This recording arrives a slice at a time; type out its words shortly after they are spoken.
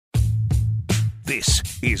This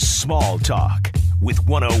is Small Talk with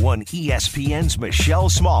 101 ESPN's Michelle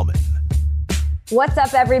Smallman. What's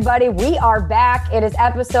up, everybody? We are back. It is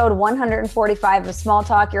episode 145 of Small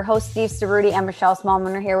Talk. Your host, Steve Cerruti and Michelle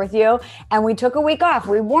Smallman are here with you. And we took a week off.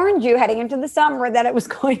 We warned you heading into the summer that it was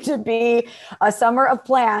going to be a summer of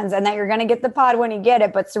plans and that you're going to get the pod when you get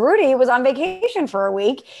it. But Cerruti was on vacation for a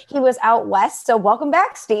week. He was out west. So welcome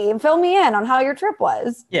back, Steve. Fill me in on how your trip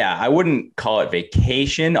was. Yeah, I wouldn't call it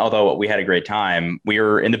vacation, although we had a great time. We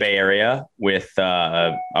were in the Bay Area with,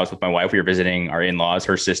 I was with my wife. We were visiting our in-laws,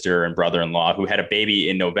 her sister and brother-in-law, who had a baby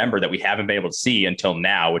in November that we haven't been able to see until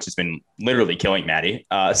now, which has been literally killing Maddie.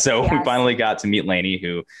 So yes. We finally got to meet Lainey,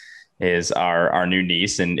 who is our new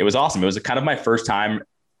niece. And it was awesome. It was kind of my first time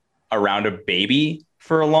around a baby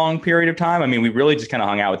for a long period of time. I mean, we really just kind of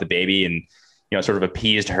hung out with the baby and, you know, sort of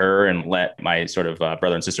appeased her and let my sort of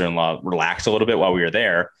brother and sister-in-law relax a little bit while we were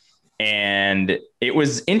there. And it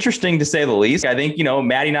was interesting to say the least. I think, you know,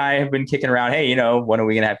 Maddie and I have been kicking around, hey, you know, when are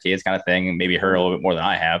we going to have kids kind of thing? And maybe her a little bit more than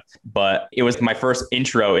I have. But it was my first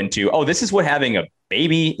intro into, oh, this is what having a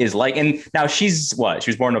baby is like. And now she's what?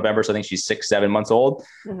 She was born in November. So I think she's 6-7 months old.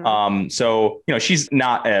 Mm-hmm. So, you know, she's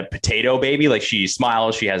not a potato baby. Like she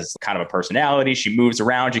smiles. She has kind of a personality. She moves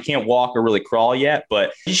around. She can't walk or really crawl yet,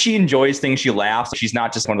 but she enjoys things. She laughs. She's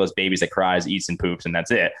not just one of those babies that cries, eats and poops, and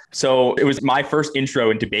that's it. So it was my first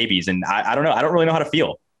intro into babies. And I don't know. I don't really know how to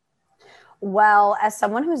feel. Well, as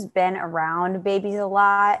someone who's been around babies a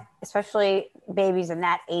lot, especially babies in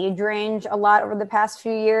that age range a lot over the past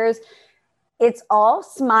few years, it's all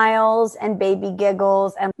smiles and baby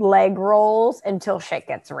giggles and leg rolls until shit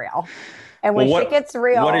gets real. And when shit gets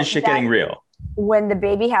real, what is shit getting real? When the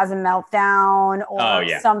baby has a meltdown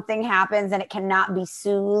or something happens and it cannot be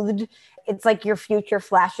soothed, it's like your future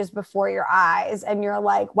flashes before your eyes and you're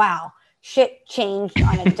like, wow, shit changed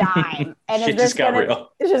on a dime. And shit just got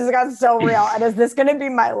real. It just got so real. And is this going to be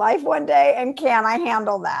my life one day? And can I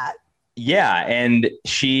handle that? Yeah. And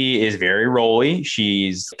she is very rolly.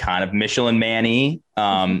 She's kind of Michelin Manny.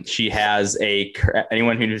 She has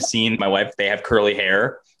anyone who's seen my wife, they have curly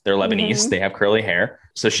hair. They're Lebanese. Mm-hmm. They have curly hair.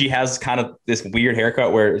 So she has kind of this weird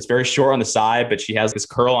haircut where it's very short on the side, but she has this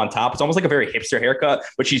curl on top. It's almost like a very hipster haircut,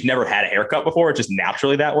 but she's never had a haircut before. It's just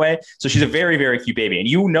naturally that way. So she's a very, very cute baby. And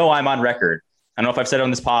you know, I'm on record. I don't know if I've said it on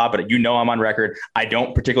this pod, but you know, I'm on record. I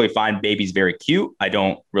don't particularly find babies very cute. I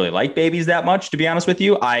don't really like babies that much, to be honest with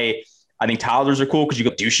you. I think toddlers are cool because you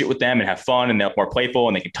can do shit with them and have fun and they're more playful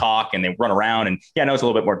and they can talk and they run around. And yeah, I know it's a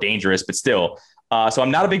little bit more dangerous, but still. So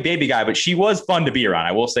I'm not a big baby guy, but she was fun to be around.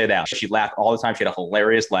 I will say that. She laughed all the time. She had a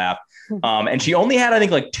hilarious laugh. And she only had, I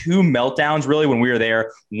think, like 2 meltdowns really when we were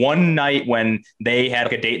there. One night when they had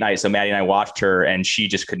like a date night. So Maddie and I watched her and she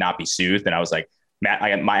just could not be soothed. And I was like,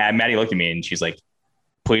 Maddie looked at me and she's like,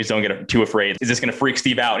 please don't get too afraid. Is this going to freak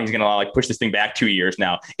Steve out? And he's going to like push this thing back 2 years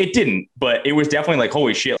now. It didn't, but it was definitely like,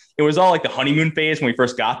 holy shit. It was all like the honeymoon phase when we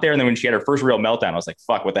first got there. And then when she had her first real meltdown, I was like,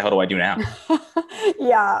 fuck, what the hell do I do now?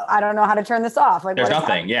 Yeah. I don't know how to turn this off. Like, there's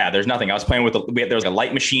nothing. Yeah, there's nothing. I was playing with, there was a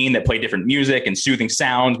light machine that played different music and soothing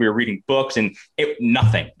sounds. We were reading books and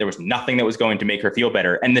nothing. There was nothing that was going to make her feel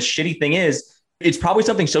better. And the shitty thing is, it's probably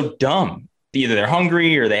something so dumb. Either they're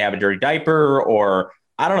hungry or they have a dirty diaper or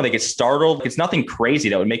I don't know, they get startled. It's nothing crazy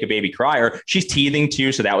that would make a baby cry, or she's teething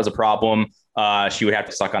too. So that was a problem. She would have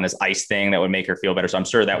to suck on this ice thing that would make her feel better. So I'm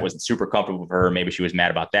sure that wasn't super comfortable for her. Maybe she was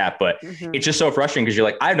mad about that, but It's just so frustrating because you're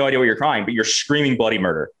like, I have no idea what you're crying, but you're screaming bloody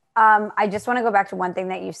murder. I just want to go back to one thing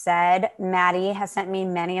that you said. Maddie has sent me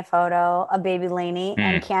many a photo of baby Lainey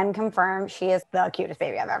and can confirm she is the cutest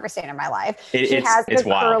baby I've ever seen in my life. She has this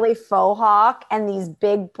curly faux hawk and these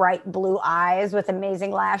big bright blue eyes with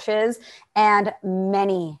amazing lashes and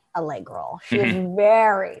many a leg roll. She is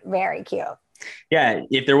very, very cute. Yeah.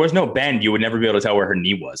 If there was no bend, you would never be able to tell where her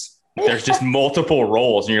knee was. There's just multiple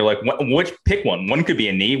rolls and you're like, which pick one? One could be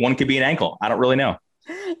a knee. One could be an ankle. I don't really know.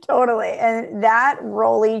 Totally. And that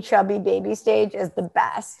roly, chubby baby stage is the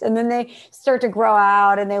best. And then they start to grow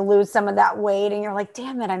out and they lose some of that weight. And you're like,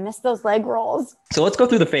 damn it, I miss those leg rolls. So let's go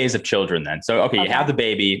through the phase of children then. So, okay. You have the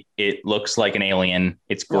baby. It looks like an alien.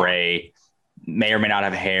 It's gray, may or may not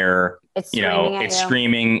have hair. It's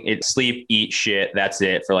screaming, it sleep, eat shit. That's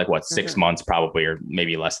it for like 6 months probably, or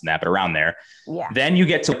maybe less than that, but around there. Yeah. Then you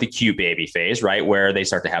get to the cute baby phase, right? Where they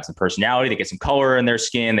start to have some personality, they get some color in their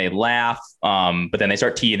skin, they laugh, but then they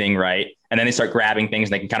start teething, right? And then they start grabbing things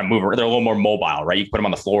and they can kind of move around. They're a little more mobile, right? You can put them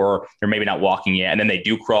on the floor. They're maybe not walking yet. And then they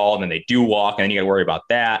do crawl and then they do walk. And then you got to worry about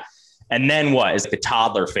that. And then what is the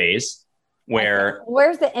toddler phase where...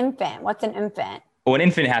 Where's the infant? What's an infant? Well, an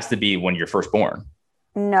infant has to be when you're first born.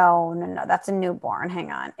 No. That's a newborn.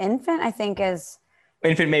 Hang on. Infant, I think, is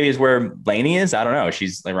Infant maybe is where Lainey is. I don't know.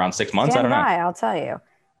 She's like around 6 months. I don't know. I'll tell you.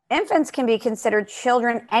 Infants can be considered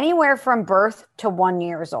children anywhere from birth to 1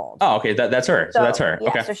 year old. Oh, okay. That's her. So that's her. Yeah,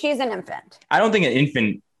 okay. so she's an infant. I don't think an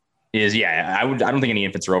infant is, I don't think any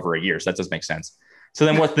infants are over a year. So that does make sense. So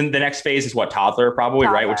then what the next phase is what, toddler probably,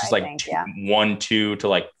 right? Which is like 1, 2 to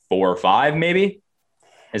like 4 or 5 maybe.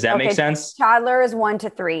 Does that make sense? Toddler is 1 to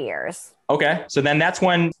 3 years. Okay. So then that's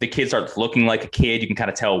when the kid starts looking like a kid. You can kind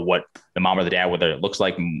of tell what the mom or the dad, whether it looks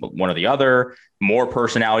like one or the other. More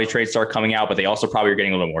personality traits start coming out, but they also probably are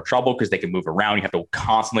getting a little more trouble because they can move around. You have to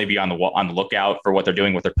constantly be on the lookout for what they're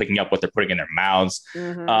doing, what they're picking up, what they're putting in their mouths.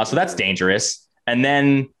 So that's dangerous. And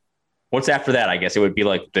then what's after that? I guess it would be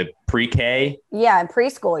like the pre-K. Yeah,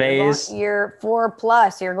 preschool phase. You're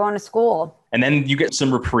 4+. You're going to school. And then you get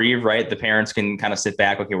some reprieve, right? The parents can kind of sit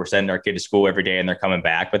back. Okay, we're sending our kid to school every day and they're coming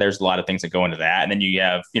back. But there's a lot of things that go into that. And then you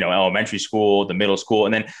have, elementary school, the middle school.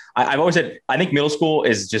 And then I've always said, I think middle school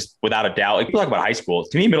is just without a doubt, like people talk about high school.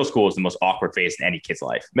 To me, middle school is the most awkward phase in any kid's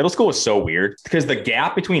life. Middle school is so weird because the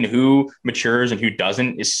gap between who matures and who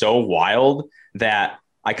doesn't is so wild that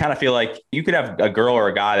I kind of feel like you could have a girl or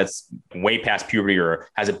a guy that's way past puberty or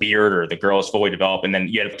has a beard or the girl is fully developed. And then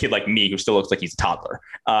you have a kid like me who still looks like he's a toddler.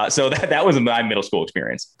 So that was my middle school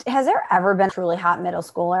experience. Has there ever been a truly hot middle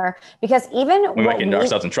schooler? Because even we might get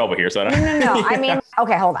ourselves in trouble here. So I don't No. I mean,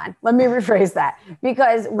 okay, hold on. Let me rephrase that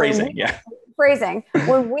because phrasing.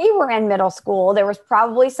 When we were in middle school, there was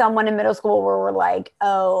probably someone in middle school where we're like,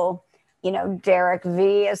 oh, Derek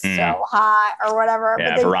V is so hot or whatever.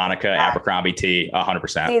 Yeah, Veronica, Abercrombie T,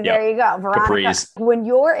 100%. See, there you go. Veronica. Caprice. When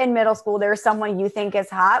you're in middle school, there's someone you think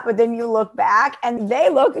is hot, but then you look back and they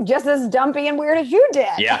look just as dumpy and weird as you did.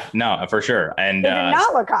 Yeah, no, for sure. And they did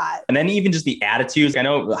not look hot. And then even just the attitudes. I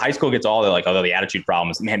know high school gets all the attitude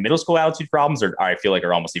problems. Man, middle school attitude problems I feel like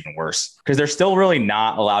are almost even worse because they're still really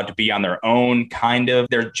not allowed to be on their own, kind of.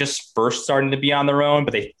 They're just first starting to be on their own,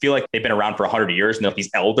 but they feel like they've been around for 100 years and they're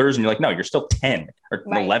these elders. And you're like, no, you're still 10 or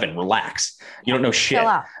 11. Relax. You don't know shit. Chill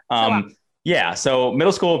out. Yeah. So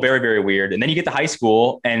middle school, very, very weird. And then you get to high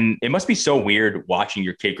school and it must be so weird watching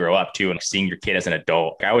your kid grow up too and seeing your kid as an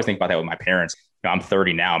adult. I always think about that with my parents. I'm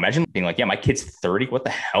 30 now. Imagine being like, yeah, my kid's 30. What the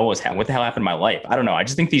hell happened in my life? I don't know. I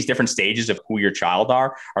just think these different stages of who your child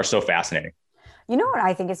are so fascinating. You know what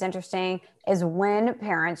I think is interesting is when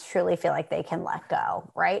parents truly feel like they can let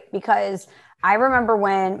go, right? Because I remember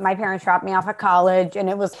when my parents dropped me off at college and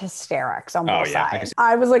it was hysterics on both sides.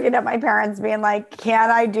 I was looking at my parents being like,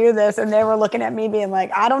 can I do this? And they were looking at me being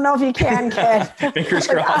like, I don't know if you can, kid. Fingers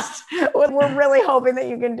crossed. We're really hoping that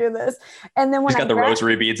you can do this. And then when I got the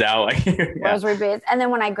rosary beads out. Rosary beads. And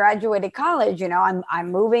then when I graduated college,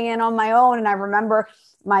 I'm moving in on my own. And I remember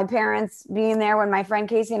my parents being there when my friend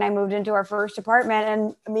Casey and I moved into our first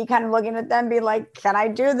apartment and me kind of looking at them being like, can I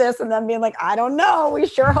do this? And then being like, I don't know. We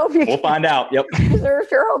sure hope you can. We'll find out. Yep.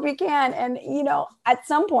 Sure hope you can. And, at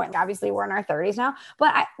some point, obviously we're in our 30s now,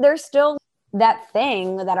 but there's still that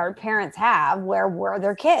thing that our parents have where we're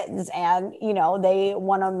their kids and, they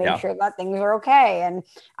want to make sure that things are okay. And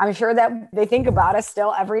I'm sure that they think about us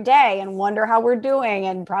still every day and wonder how we're doing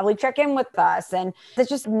and probably check in with us. And it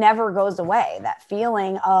just never goes away, that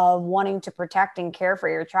feeling of wanting to protect and care for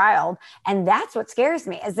your child. And that's what scares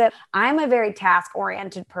me is that I'm a very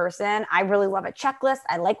task-oriented person. I really love a checklist.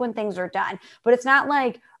 I like when things are done, but it's not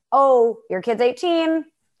like, oh, your kid's 18.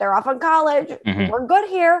 They're off in college. We're good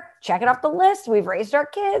here. Check it off the list. We've raised our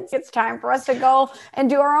kids. It's time for us to go and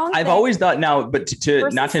do our own thing. I've always thought now, but to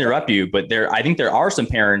not to interrupt you, but I think there are some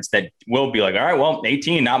parents that will be like, all right, well,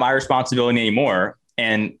 18, not my responsibility anymore.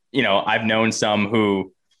 And, I've known some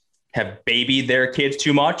who have babied their kids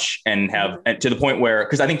too much and to the point where,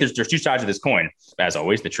 because I think there's two sides of this coin. As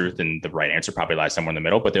always, the truth and the right answer probably lies somewhere in the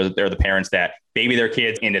middle, but they're the parents that baby their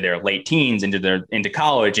kids into their late teens, into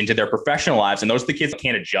college, into their professional lives. And those are the kids that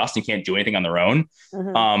can't adjust and can't do anything on their own,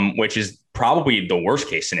 which is probably the worst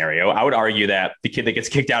case scenario. I would argue that the kid that gets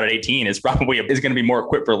kicked out at 18 is going to be more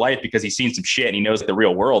equipped for life because he's seen some shit and he knows that the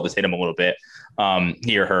real world has hit him a little bit,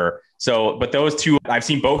 he or her. So, but those two, I've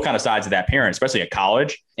seen both kind of sides of that parent, especially at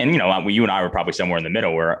college. And, you and I were probably somewhere in the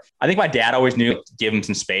middle where I think my dad always knew to give him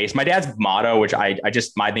some space. My dad's motto, which I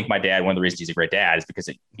think my dad, one of the reasons he's a great dad is because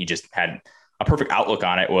he just had a perfect outlook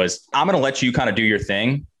on it was, I'm going to let you kind of do your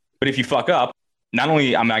thing. But if you fuck up, not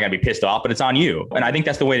only I'm not going to be pissed off, but it's on you. And I think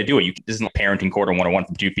that's the way to do it. This isn't parenting quarter 101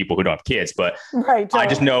 from two people who don't have kids, but I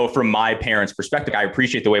just know from my parents' perspective, I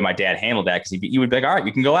appreciate the way my dad handled that because he would be like, all right,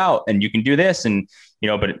 you can go out and you can do this. And,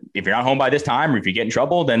 but if you're not home by this time or if you get in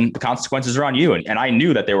trouble, then the consequences are on you. And I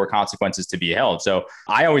knew that there were consequences to be held. So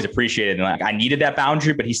I always appreciated it. And I needed that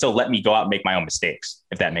boundary, but he still let me go out and make my own mistakes,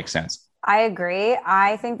 if that makes sense. I agree.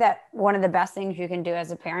 I think that one of the best things you can do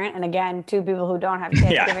as a parent, and again, two people who don't have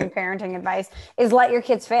kids giving parenting advice, is let your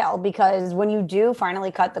kids fail. Because when you do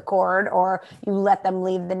finally cut the cord or you let them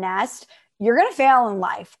leave the nest, you're going to fail in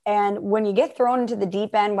life. And when you get thrown into the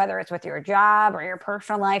deep end, whether it's with your job or your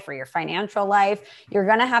personal life or your financial life, you're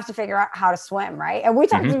going to have to figure out how to swim, right? And we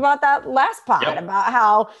talked about that last pod, about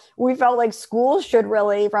how we felt like schools should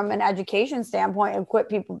really, from an education standpoint, equip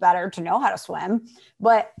people better to know how to swim.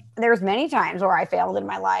 But there's many times where I failed in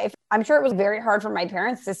my life. I'm sure it was very hard for my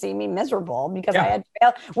parents to see me miserable because I had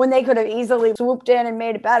failed when they could have easily swooped in and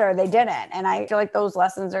made it better. They didn't. And I feel like those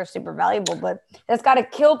lessons are super valuable, but it's got to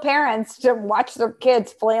kill parents to watch their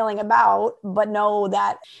kids flailing about, but know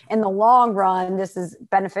that in the long run, this is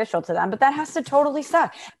beneficial to them. But that has to totally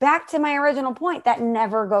suck. Back to my original point, that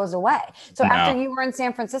never goes away. So after you were in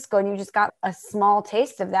San Francisco and you just got a small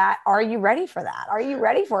taste of that, are you ready for that? Are you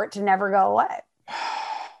ready for it to never go away?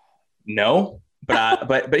 No.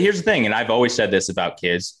 But here's the thing. And I've always said this about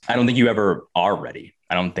kids. I don't think you ever are ready.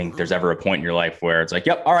 I don't think there's ever a point in your life where it's like,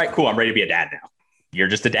 yep, all right, cool. I'm ready to be a dad now. You're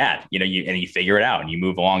just a dad, and you figure it out and you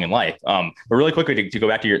move along in life. But really quickly to go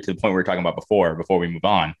back to the point we were talking about before we move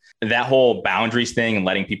on, that whole boundaries thing and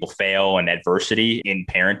letting people fail and adversity in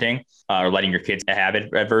parenting, or letting your kids have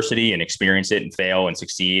adversity and experience it and fail and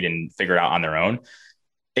succeed and figure it out on their own.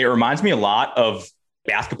 It reminds me a lot of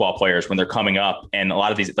basketball players when they're coming up, and a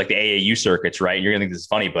lot of these, like the AAU circuits, right? You're gonna think this is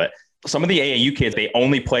funny, but some of the AAU kids, they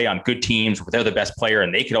only play on good teams where they're the best player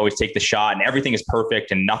and they could always take the shot and everything is perfect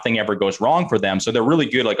and nothing ever goes wrong for them. So they're really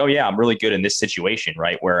good. Like, oh yeah, I'm really good in this situation,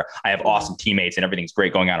 right? Where I have awesome teammates and everything's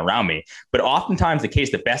great going on around me. But oftentimes the case,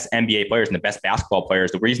 the best NBA players and the best basketball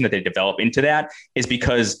players, the reason that they develop into that is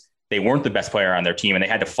because they weren't the best player on their team and they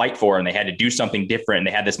had to fight for it and they had to do something different. And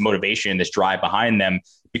they had this motivation, this drive behind them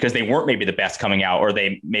because they weren't maybe the best coming out, or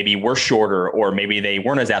they maybe were shorter, or maybe they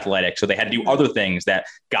weren't as athletic. So they had to do other things that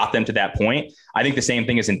got them to that point. I think the same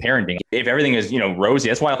thing is in parenting. If everything is, rosy,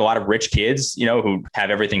 that's why a lot of rich kids, who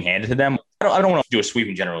have everything handed to them. I don't want to do a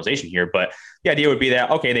sweeping generalization here, but the idea would be that,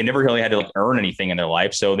 okay, they never really had to earn anything in their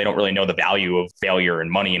life. So they don't really know the value of failure and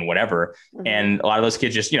money and whatever. Mm-hmm. And a lot of those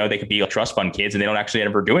kids just, they could be trust fund kids and they don't actually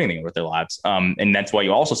ever do anything with their lives. And that's why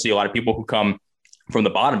you also see a lot of people who come from the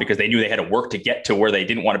bottom because they knew they had to work to get to where they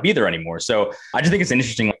didn't want to be there anymore. So I just think it's an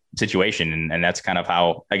interesting situation. And that's kind of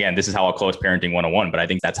how, again, this is how I'll close parenting 101, but I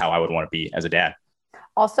think that's how I would want to be as a dad.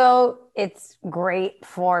 Also, it's great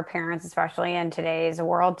for parents, especially in today's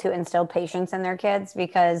world, to instill patience in their kids,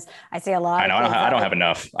 because I see a lot. I don't have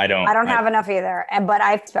enough. I don't have enough either. But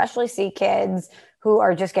I especially see kids who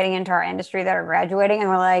are just getting into our industry that are graduating and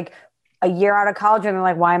we're like a year out of college and they're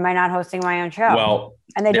like, why am I not hosting my own show? Well,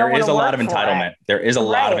 and there is a lot of entitlement. There is a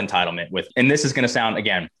lot of entitlement with, and this is going to sound,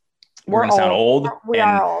 again, we're going to sound old. We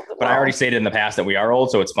are old. But I already stated in the past that we are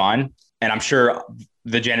old, so it's fine. And I'm sure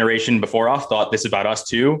the generation before us thought this about us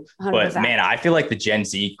too. 100%. But man, I feel like the Gen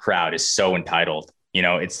Z crowd is so entitled.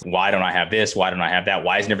 It's why don't I have this? Why don't I have that?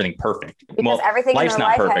 Why isn't everything perfect? Because everything life's in their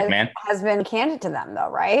not life perfect, has been handed to them though,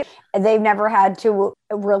 right? They've never had to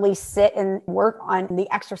really sit and work on the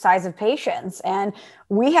exercise of patience. And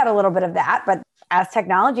we had a little bit of that, but as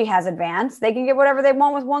technology has advanced, they can get whatever they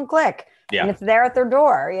want with one click. Yeah. And it's there at their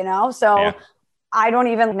door, So yeah. I don't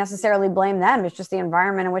even necessarily blame them. It's just the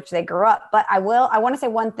environment in which they grew up. But I want to say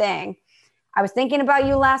one thing. I was thinking about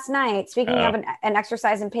you last night, speaking of an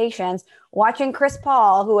exercise in patience, watching Chris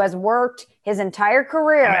Paul, who has worked his entire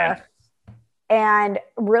career and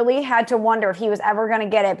really had to wonder if he was ever going to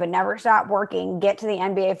get it, but never stopped working, get to the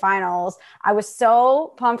NBA finals. I was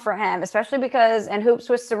so pumped for him, especially because in Hoops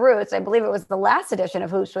with Roots, I believe it was the last edition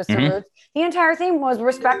of Hoops with Roots, the entire theme was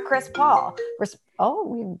respect Chris Paul. Is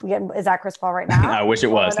that Chris Paul right now? I wish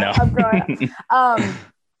it was. No.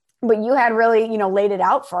 But you had really, laid it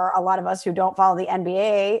out for a lot of us who don't follow the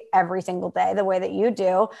NBA every single day the way that you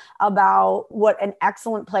do, about what an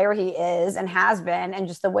excellent player he is and has been, and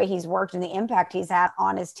just the way he's worked and the impact he's had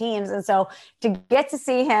on his teams. And so to get to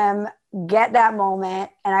see him get that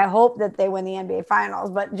moment, and I hope that they win the NBA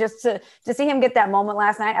finals, but just to see him get that moment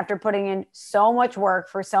last night after putting in so much work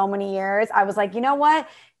for so many years, I was like, you know what?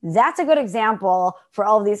 That's a good example for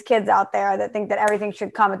all of these kids out there that think that everything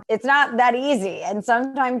should come. It's not that easy. And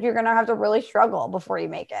sometimes you're going to have to really struggle before you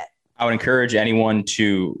make it. I would encourage anyone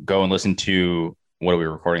to go and listen to, what are we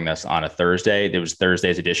recording this on, a Thursday? There was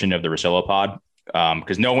Thursday's edition of the Russillo pod.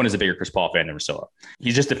 Because no one is a bigger Chris Paul fan than Russillo.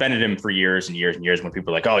 He's just defended him for years and years and years when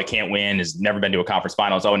people are like, oh, he can't win, has never been to a conference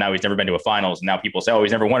finals. Oh, now he's never been to a finals. And now people say, oh,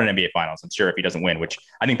 he's never won an NBA finals. I'm sure if he doesn't win, which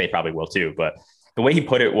I think they probably will too. But the way he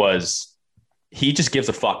put it was, he just gives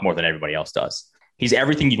a fuck more than everybody else does. He's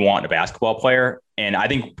everything you'd want in a basketball player. And I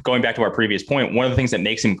think going back to our previous point, one of the things that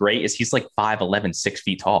makes him great is he's like 5'11", 6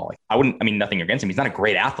 feet tall. Nothing against him. He's not a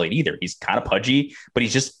great athlete either. He's kind of pudgy, but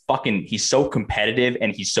he's so competitive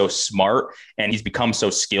and he's so smart and he's become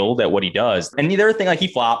so skilled at what he does. And the other thing, like he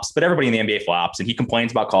flops, but everybody in the NBA flops and he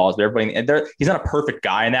complains about calls, but he's not a perfect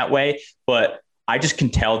guy in that way, but I just can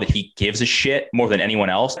tell that he gives a shit more than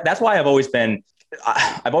anyone else. That's why I've always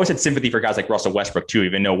had sympathy for guys like Russell Westbrook too,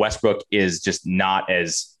 even though Westbrook is just not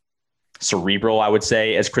as cerebral, I would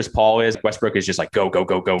say, as Chris Paul is. Westbrook is just like, go, go,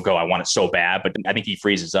 go, go, go. I want it so bad. But I think he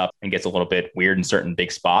freezes up and gets a little bit weird in certain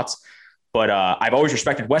big spots. But I've always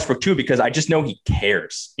respected Westbrook too, because I just know he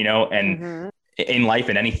cares, and in life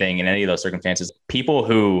and anything, in any of those circumstances, people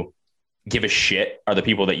who give a shit are the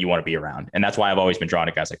people that you want to be around. And that's why I've always been drawn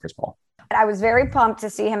to guys like Chris Paul. I was very pumped to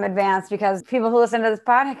see him advance because people who listen to this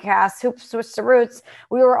podcast, Hoops Switch to Roots,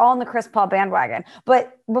 we were all in the Chris Paul bandwagon.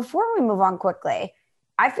 But before we move on quickly,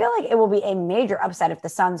 I feel like it will be a major upset if the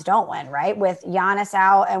Suns don't win, right? With Giannis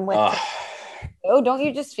out and with don't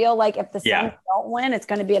you just feel like if the Suns don't win, it's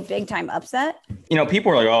going to be a big time upset?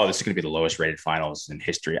 People are like, oh, this is going to be the lowest rated finals in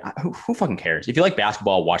history. Who fucking cares? If you like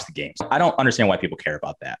basketball, watch the games. I don't understand why people care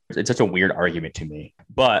about that. It's such a weird argument to me.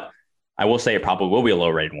 But I will say it probably will be a low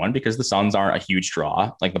rated one because the Suns aren't a huge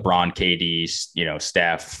draw. Like LeBron, KD,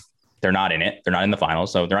 Steph, they're not in it. They're not in the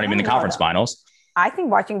finals. So they're not even in the conference finals. I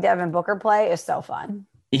think watching Devin Booker play is so fun.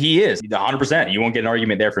 He is 100%. You won't get an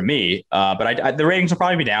argument there from me. But the ratings will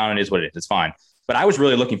probably be down. It is what it is. It's fine. But I was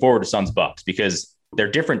really looking forward to Suns Bucks because they're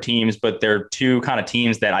different teams, but they're two kind of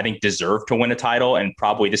teams that I think deserve to win a title. And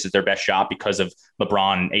probably this is their best shot because of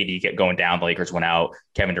LeBron, AD get going down. The Lakers went out.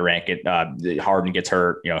 Kevin Durant Harden gets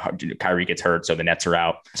hurt. Kyrie gets hurt. So the Nets are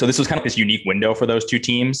out. So this was kind of this unique window for those two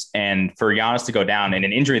teams. And for Giannis to go down in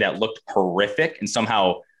an injury that looked horrific and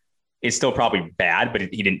somehow it's still probably bad, but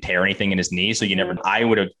he didn't tear anything in his knee. So I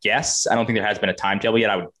would have guessed, I don't think there has been a timetable yet.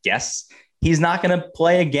 I would guess he's not going to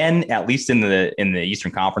play again, at least in the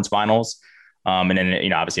Eastern Conference Finals. And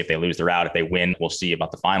then, obviously if they lose, they're out. If they win, we'll see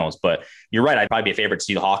about the finals. But you're right. I'd probably be a favorite to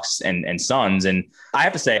see the Hawks and Suns. And I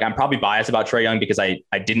have to say, I'm probably biased about Trae Young because I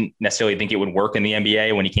didn't necessarily think it would work in the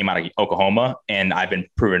NBA when he came out of Oklahoma. And I've been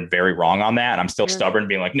proven very wrong on that. And I'm still stubborn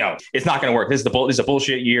being like, no, it's not going to work. This is a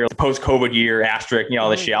bullshit year, the post-COVID year, asterisk,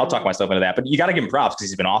 all this shit. I'll talk myself into that. But you got to give him props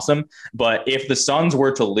because he's been awesome. But if the Suns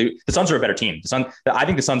were to lose, the Suns are a better team. I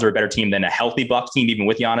think the Suns are a better team than a healthy Bucks team, even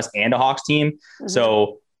with Giannis, and a Hawks team. Mm-hmm.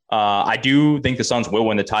 So I do think the Suns will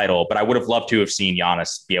win the title, but I would have loved to have seen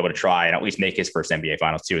Giannis be able to try and at least make his first NBA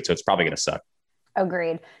Finals too. So it's probably going to suck.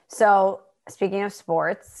 Agreed. So speaking of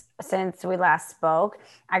sports, since we last spoke,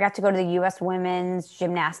 I got to go to the U.S. Women's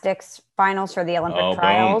Gymnastics Finals for the Olympic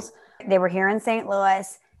trials. Boom. They were here in St.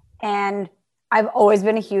 Louis, and I've always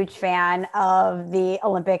been a huge fan of the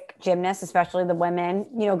Olympic gymnasts, especially the women.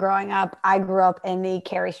 Growing up, I grew up in the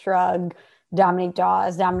Carrie Strug, Dominique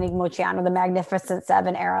Dawes, Dominique Moceanu, the Magnificent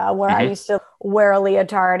Seven era, where I used to wear a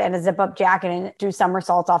leotard and a zip-up jacket and do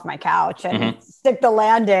somersaults off my couch and stick the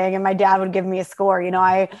landing, and my dad would give me a score.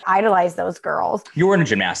 I idolized those girls. You weren't a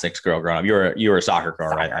gymnastics girl growing up. You were a soccer girl,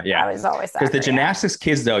 right? Yeah, I was always soccer. Because the gymnastics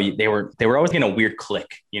kids, though, they were always in a weird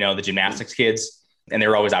clique. The gymnastics kids, and they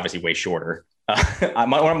were always obviously way shorter.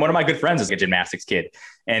 One of my good friends is a gymnastics kid.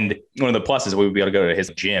 And one of the pluses, we would be able to go to his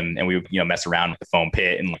gym and we would, mess around with the foam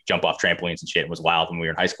pit and jump off trampolines and shit. It was wild when we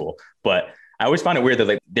were in high school. But I always find it weird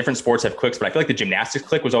that different sports have cliques, but I feel like the gymnastics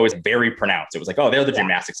clique was always very pronounced. It was like, oh, they're the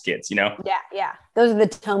gymnastics kids, Yeah. Those are the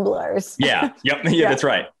tumblers. Yeah. Yep. Yeah, that's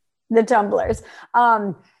right. The tumblers.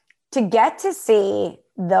 To get to see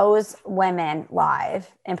those women live,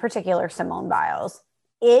 in particular, Simone Biles,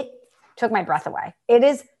 it took my breath away. It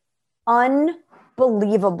is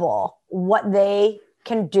unbelievable what they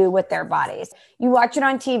can do with their bodies. You watch it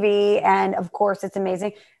on TV, and of course it's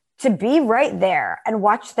amazing to be right there and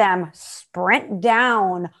watch them sprint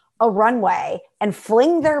down a runway and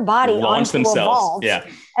fling their body onto a vault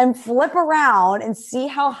and flip around and see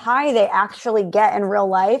how high they actually get in real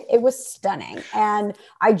life. It was stunning. And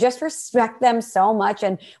I just respect them so much.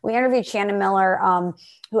 And we interviewed Shannon Miller,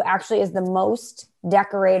 who actually is the most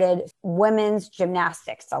decorated women's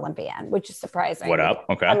gymnastics Olympian, which is surprising. What up?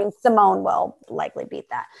 Okay. I mean, Simone will likely beat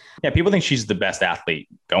that. Yeah. People think she's the best athlete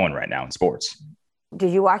going right now in sports.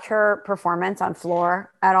 Did you watch her performance on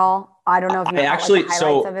floor at all? I don't know if you know the highlights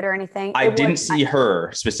of it or anything. I didn't see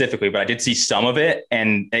her specifically, but I did see some of it.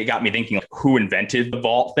 And it got me thinking, who invented the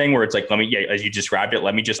vault thing where it's like, as you described it,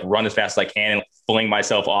 let me just run as fast as I can and fling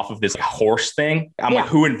myself off of this horse thing. I'm like,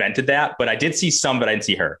 who invented that? But I did see some, but I didn't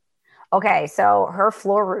see her. Okay. So her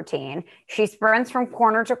floor routine, she sprints from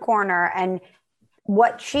corner to corner, and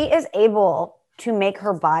what she is able to make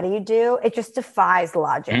her body do, it just defies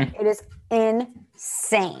logic. It is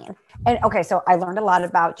insane. And okay, so I learned a lot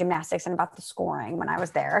about gymnastics and about the scoring when I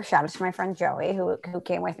was there. Shout out to my friend Joey who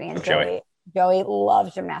came with me. And Joey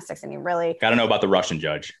loves gymnastics, and he really got to know about the Russian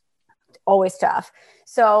judge. Always tough.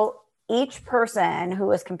 So each person who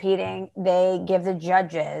was competing, they give the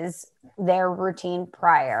judges their routine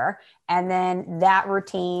prior, and then that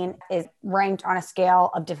routine is ranked on a scale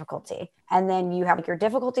of difficulty. And then you have like your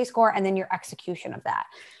difficulty score and then your execution of that.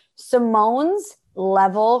 Simone's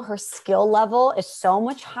level, her skill level is so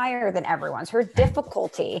much higher than everyone's. Her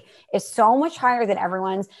difficulty is so much higher than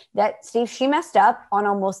everyone's that, Steve, she messed up on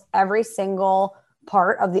almost every single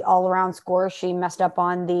part of the all-around score. She messed up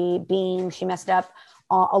on the beam. She messed up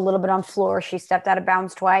a little bit on floor. She stepped out of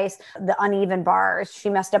bounds twice. The uneven bars, she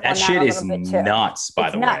messed up on that a little bit too. That shit is nuts, by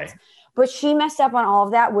the way. But she messed up on all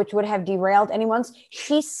of that, which would have derailed anyone's.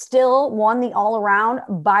 She still won the all around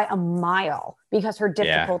by a mile because her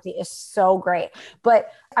difficulty is so great.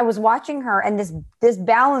 But I was watching her, and this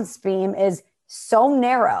balance beam is so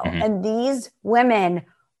narrow, and these women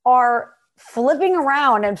are flipping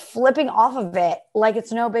around and flipping off of it like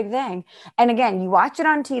it's no big thing. And again, you watch it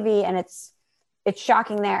on TV, and it's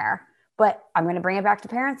shocking there. But I'm going to bring it back to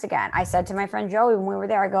parents again. I said to my friend Joey when we were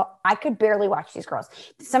there, I go, I could barely watch these girls.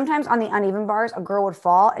 Sometimes on the uneven bars, a girl would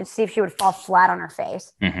fall and see if she would fall flat on her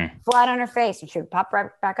face, flat on her face, and she would pop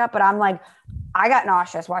right back up. But I'm like, I got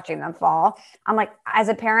nauseous watching them fall. I'm like, as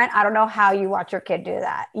a parent, I don't know how you watch your kid do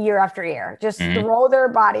that year after year. Just throw their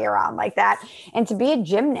body around like that. And to be a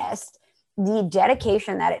gymnast, the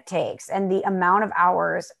dedication that it takes and the amount of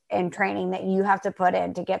hours and training that you have to put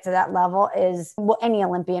in to get to that level is, well, any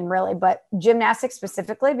Olympian really, but gymnastics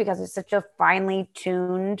specifically, because it's such a finely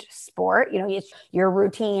tuned sport, you know, it's your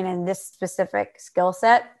routine and this specific skill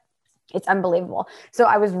set. It's unbelievable. So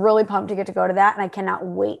I was really pumped to get to go to that, and I cannot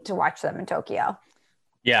wait to watch them in Tokyo.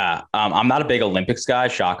 Yeah. I'm not a big Olympics guy.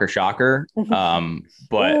 Shocker.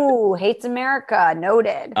 But ooh, hates America.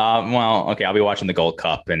 Noted. Well, okay. I'll be watching the Gold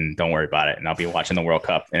Cup, and don't worry about it. And I'll be watching the World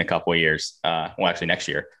Cup in a couple of years. Well, actually next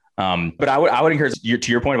year. But I would encourage you,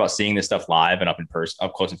 to your point about seeing this stuff live and up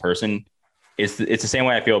close in person. It's the same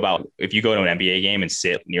way I feel about if you go to an NBA game and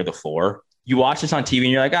sit near the floor, you watch this on TV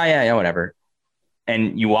and you're like, oh yeah, whatever.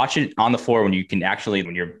 And you watch it on the floor when you're,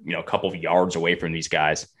 a couple of yards away from these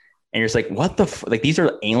guys. And you're just like, what the like, these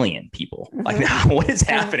are alien people. Like, what is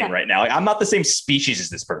happening right now? Like, I'm not the same species as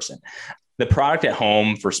this person. The product at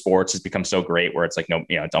home for sports has become so great where it's like, no,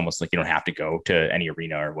 it's almost like you don't have to go to any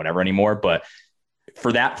arena or whatever anymore. But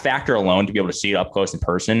for that factor alone, to be able to see it up close in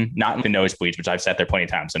person, not in the nosebleeds, which I've sat there plenty of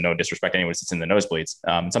times, so no disrespect to anyone who sits in the nosebleeds.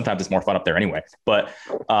 Sometimes it's more fun up there anyway. But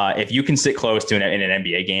if you can sit close to in an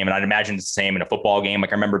NBA game, and I'd imagine it's the same in a football game.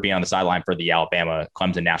 Like I remember being on the sideline for the Alabama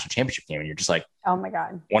Clemson national championship game, and you're just like, oh my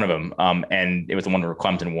God, one of them. And it was the one where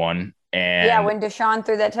Clemson won. And yeah, when Deshaun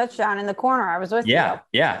threw that touchdown in the corner, I was with you.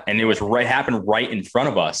 Yeah. And it was happened right in front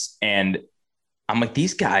of us. And I'm like,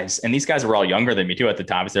 these guys were all younger than me too at the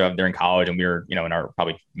time. So they're in college, and we were, in our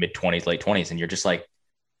probably mid 20s, late 20s. And you're just like,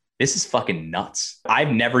 this is fucking nuts. I've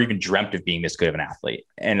never even dreamt of being this good of an athlete.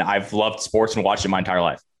 And I've loved sports and watched it my entire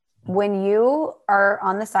life. When you are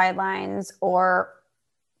on the sidelines or,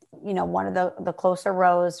 one of the closer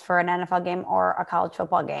rows for an NFL game or a college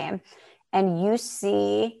football game, and you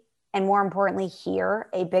see, and more importantly, hear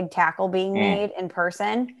a big tackle being made in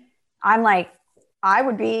person, I'm like, I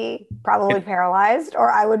would be probably paralyzed,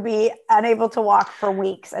 or I would be unable to walk for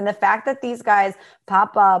weeks. And the fact that these guys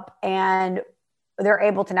pop up and they're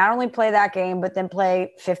able to not only play that game, but then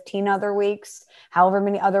play 15 other weeks, however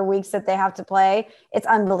many other weeks that they have to play, it's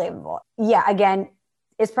unbelievable. Yeah, again,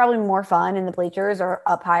 it's probably more fun in the bleachers or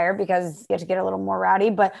up higher because you have to get a little more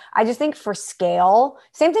rowdy. But I just think for scale,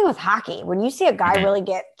 same thing with hockey. When you see a guy really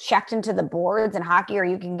get checked into the boards in hockey, or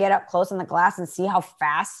you can get up close on the glass and see how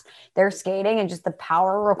fast they're skating and just the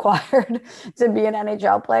power required to be an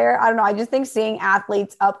NHL player. I don't know. I just think seeing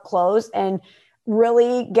athletes up close and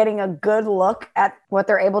really getting a good look at what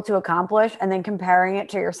they're able to accomplish and then comparing it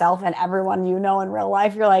to yourself and everyone in real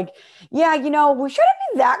life, you're like, yeah, we shouldn't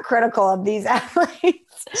be that critical of these athletes.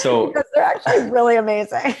 So because they're actually really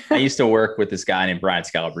amazing. I used to work with this guy named Brian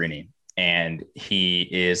Scalabrine, and he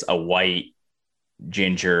is a white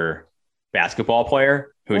ginger basketball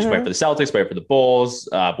player who used to play for the Celtics, played for the Bulls,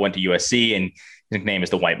 went to USC, and his nickname is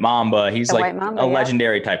the White Mamba. He's like a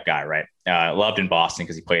legendary type guy, right? Loved in Boston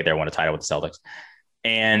because he played there, won a title with the Celtics.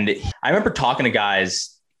 And I remember talking to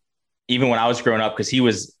guys, even when I was growing up, because he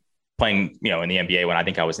was playing, in the NBA when I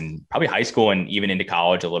think I was in probably high school and even into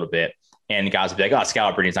college a little bit. And the guys would be like, oh,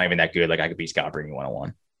 Scalabrini's not even that good. Like I could beat Scalabrine 1-on-1.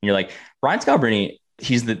 And you're like, Brian Scalabrine,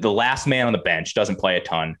 he's the last man on the bench, doesn't play a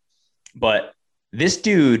ton, but This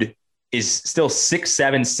dude is still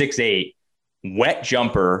 6'7", 6'8", wet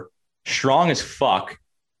jumper, strong as fuck,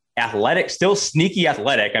 athletic, still sneaky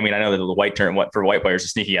athletic. I mean, I know that the white term for white players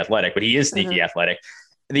is sneaky athletic, but he is sneaky athletic.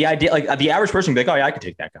 The idea, like the average person would be like, oh yeah, I could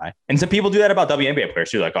take that guy. And some people do that about WNBA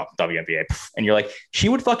players too. Like, oh, WNBA. And you're like, she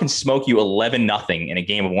would fucking smoke you 11-0 in a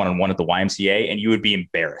game of 1-on-1 at the YMCA. And you would be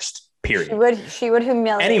embarrassed, period. She would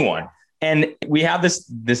humiliate anyone. And we have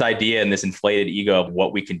this idea and this inflated ego of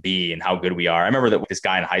what we can be and how good we are. I remember that this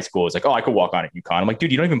guy in high school was like, oh, I could walk on at UConn. I'm like,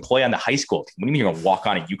 dude, you don't even play on the high school team. What do you mean you're going to walk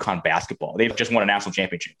on at UConn basketball? They've just won a national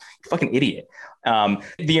championship. You fucking idiot.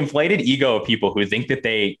 The inflated ego of people who think that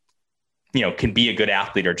they, can be a good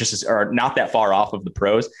athlete or are not that far off of the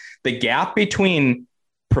pros. The gap between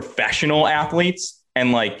professional athletes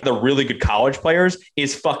and like the really good college players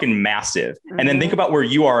is fucking massive. And then think about where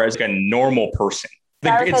you are as like a normal person.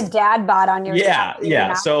 There's a dad bod on your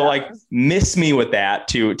yeah. So like miss me with that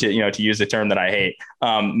to use the term that I hate.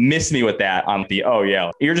 Miss me with that on the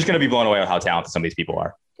you're just gonna be blown away with how talented some of these people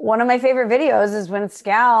are. One of my favorite videos is when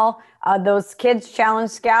Scal, those kids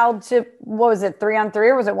challenged Scal to, what was it, 3-on-3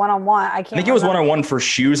 or was it 1-on-1? I think it was 1-on-1 for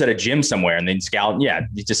shoes at a gym somewhere. And then Scal,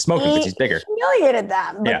 he just smoked him because he's bigger. Humiliated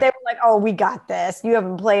them. But they were like, oh, we got this. You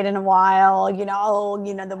haven't played in a while,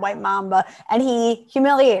 the white mamba. And he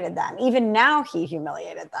humiliated them. Even now he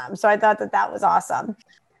humiliated them. So I thought that was awesome.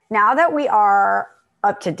 Now that we are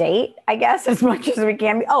up to date, I guess, as much as we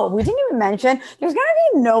can be. Oh, we didn't even mention there's gonna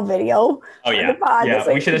be no video. Oh yeah,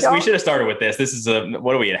 we should have started with this. This is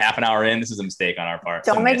what are we at, half an hour in? This is a mistake on our part.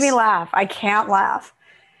 Don't make me laugh. I can't laugh.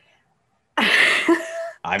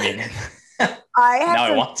 I mean,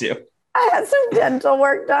 I want to. I had some dental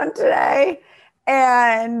work done today,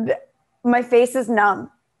 and my face is numb,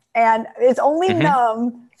 and it's only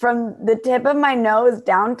numb from the tip of my nose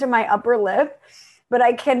down to my upper lip. But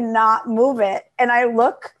I cannot move it. And I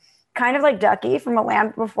look kind of like Ducky from A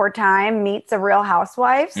Land Before Time meets a Real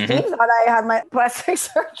Housewife. Steve thought I had my plastic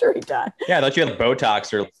surgery done. Yeah, I thought you had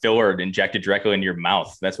Botox or filler injected directly into your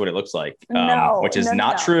mouth. That's what it looks like, which is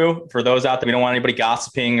not true. For those out there, we don't want anybody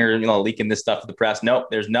gossiping or leaking this stuff to the press. Nope,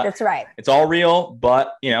 there's nothing. That's right. It's all real,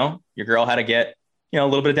 but your girl had to get a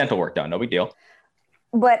little bit of dental work done. No big deal.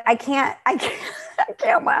 But I can't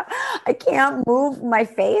laugh. I can't move my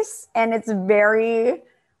face, and it's very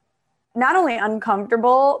not only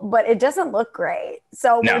uncomfortable, but it doesn't look great.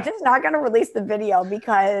 So we're just not going to release the video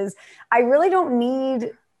because I really don't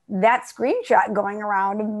need that screenshot going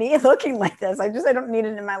around of me looking like this. I don't need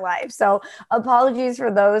it in my life. So apologies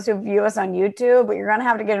for those who view us on YouTube, but you're going to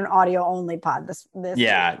have to get an audio only pod this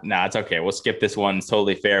Yeah, no, it's okay. We'll skip this one. It's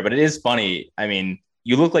totally fair, but it is funny. I mean,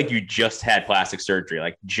 you look like you just had plastic surgery.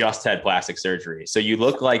 So you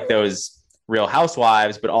look like those Real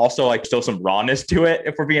Housewives, but also like still some rawness to it,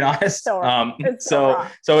 if we're being honest. So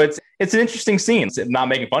it's an interesting scene. It's not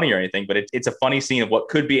making fun of you or anything, but it's a funny scene of what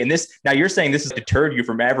could be. And this, now you're saying this has deterred you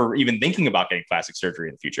from ever even thinking about getting plastic surgery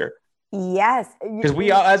in the future. Yes. Because we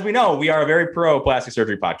are, as we know, we are a very pro plastic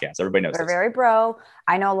surgery podcast. Everybody knows we're very pro.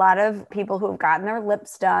 I know a lot of people who have gotten their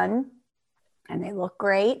lips done and they look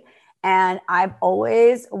great. And I've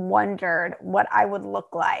always wondered what I would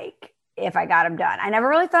look like if I got them done. I never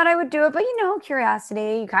really thought I would do it, but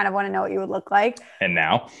curiosity, you kind of want to know what you would look like. And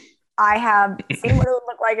now I have seen what it would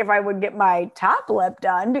look like if I would get my top lip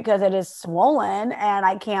done because it is swollen and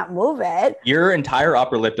I can't move it. Your entire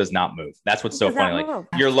upper lip does not move. That's what's so funny. Like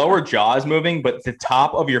your lower jaw is moving, but the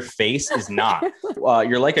top of your face is not.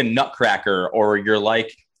 You're like a nutcracker, or you're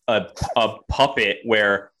like a puppet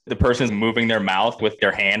where the person's moving their mouth with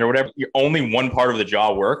their hand or whatever. Only one part of the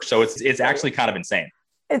jaw works. So it's actually kind of insane.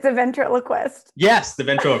 It's a ventriloquist. Yes, the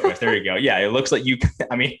ventriloquist. There you go. Yeah, it looks like you.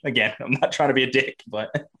 I mean, again, I'm not trying to be a dick, but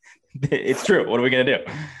it's true. What are we going to do?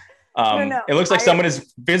 It looks like someone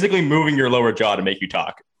is physically moving your lower jaw to make you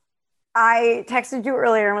talk. I texted you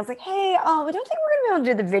earlier and was like, hey, I don't think we're going to be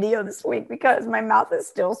able to do the video this week because my mouth is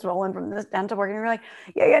still swollen from this dental work. And you're like,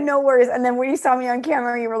 yeah, no worries. And then when you saw me on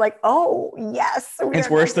camera, you were like, oh, yes. It's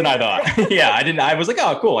worse than I thought. Yeah, I was like,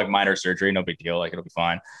 oh, cool. Like minor surgery. No big deal. Like it'll be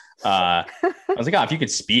fine. I was like, oh, if you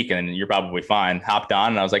could speak and you're probably fine. Hopped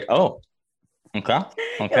on and I was like, oh, okay.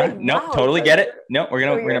 Like, nope, wow, totally get it. No, we're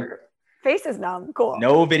going to. Face is numb. Cool.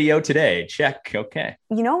 No video today. Check. Okay.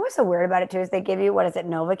 You know what's so weird about it too is they give you, what is it,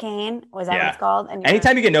 Novocaine? Was that what it's called? And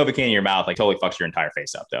anytime you get Novocaine in your mouth, like totally fucks your entire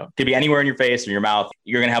face up though. Could be anywhere in your face or your mouth.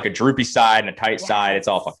 You're going to have a droopy side and a tight side. It's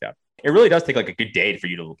all fucked up. It really does take like a good day for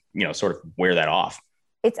you to, sort of wear that off.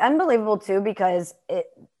 It's unbelievable too, because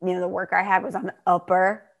the work I had was on the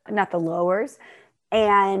upper, not the lowers.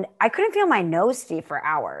 And I couldn't feel my nose, Steve, for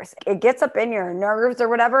hours. It gets up in your nerves or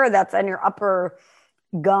whatever. That's in your upper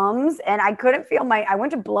gums, and I couldn't feel I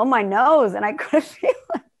went to blow my nose and I couldn't feel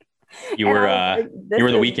it. You were The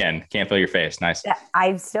Weeknd. Can't feel your face. Nice.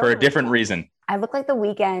 I still for a different reason. I look like The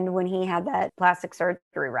Weeknd when he had that plastic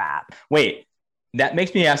surgery wrap. Wait, that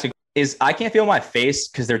makes me ask, is I can't feel my face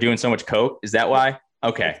because they're doing so much coke? Is that why?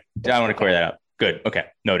 Okay. I want to clear that up. Good. Okay.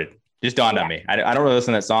 Noted. Just dawned on me. I don't really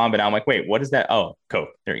listen to that song, but now I'm like, wait, what is that? Oh, coke.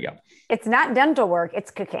 There you go. It's not dental work. It's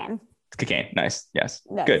cocaine. It's cocaine. Nice. Yes.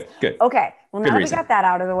 Nice. Good. Okay. Well, now that we reason. got that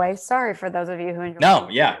out of the way, sorry for those of you who enjoyed. No.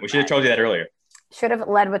 Yeah. We should have told you that earlier. Should have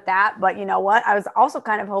led with that. But you know what? I was also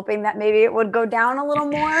kind of hoping that maybe it would go down a little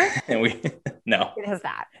more. And no. It has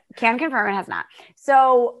not. Can confirm it has not.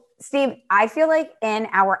 So, Steve, I feel like in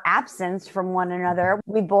our absence from one another,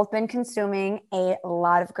 we've both been consuming a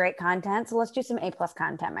lot of great content. So let's do some A+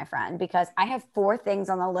 content, my friend, because I have 4 things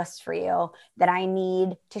on the list for you that I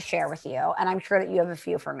need to share with you. And I'm sure that you have a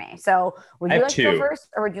few for me. So would you like to go first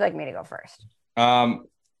or would you like me to go first?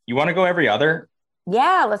 You want to go every other?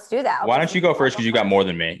 Yeah, let's do that. Why don't you go first? Because you got more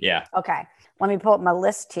than me. Yeah. Okay. Let me pull up my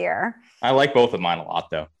list here. I like both of mine a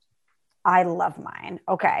lot, though. I love mine.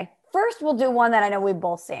 Okay. First, we'll do one that I know we've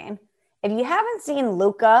both seen. If you haven't seen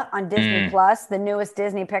Luca on Disney Plus, the newest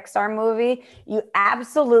Disney Pixar movie, you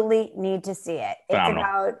absolutely need to see it. Phenomenal. It's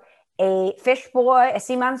about a fish boy, a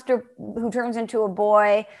sea monster who turns into a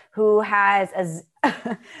boy who has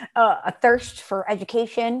a thirst for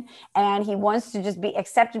education, and he wants to just be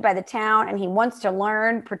accepted by the town, and he wants to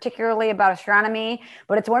learn particularly about astronomy.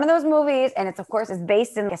 But it's one of those movies, and it's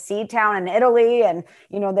based in a sea town in Italy, and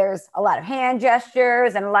there's a lot of hand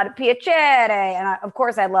gestures and a lot of piacere, and of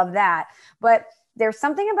course I love that. But there's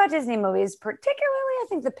something about Disney movies, particularly I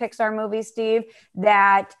think the Pixar movies, Steve,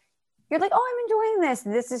 that you're like, oh, I'm enjoying this.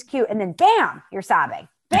 This is cute. And then bam, you're sobbing.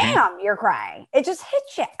 Bam, you're crying. It just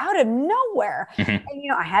hits you out of nowhere. And,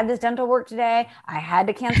 I had this dental work today. I had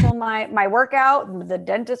to cancel my workout. The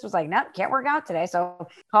dentist was like, nope, can't work out today. So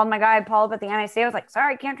called my guy, Paul, up at the NIC. I was like,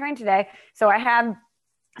 sorry, can't train today. So I had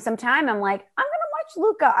some time. I'm like, I'm going to watch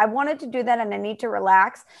Luca. I wanted to do that and I need to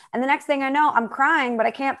relax. And the next thing I know, I'm crying, but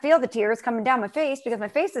I can't feel the tears coming down my face because my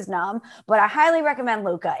face is numb. But I highly recommend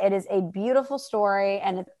Luca. It is a beautiful story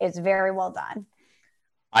and it's very well done.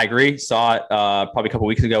 I agree. Saw it probably a couple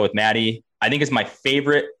weeks ago with Maddie. I think it's my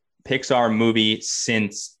favorite Pixar movie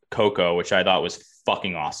since Coco, which I thought was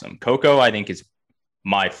fucking awesome. Coco, I think, is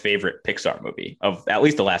my favorite Pixar movie of at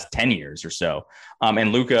least the last 10 years or so.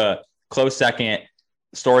 And Luca, close second.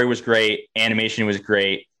 Story was great. Animation was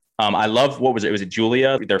great. I love, what was it? Was it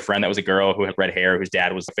Julia, their friend that was a girl who had red hair, whose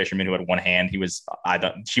dad was a fisherman who had one hand. She was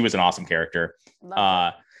an awesome character.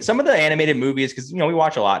 Some of the animated movies, because, we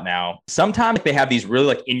watch a lot now, sometimes they have these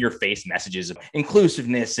really in your face messages of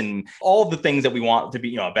inclusiveness and all the things that we want to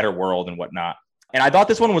be, a better world and whatnot. And I thought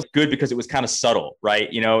this one was good because it was kind of subtle, right?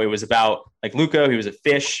 It was about Luca, he was a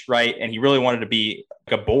fish, right? And he really wanted to be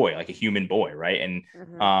like a boy, like a human boy, right?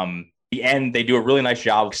 And the end, they do a really nice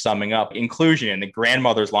job of summing up inclusion. The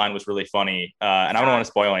grandmother's line was really funny. And I don't want to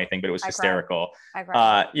spoil anything, but it was hysterical. I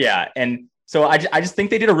cried. Yeah. And so I just think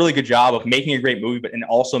they did a really good job of making a great movie, but and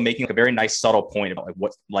also making a very nice subtle point about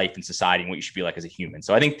what life and society and what you should be like as a human.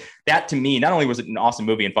 So I think that, to me, not only was it an awesome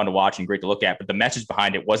movie and fun to watch and great to look at, but the message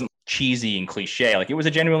behind it wasn't cheesy and cliche. It was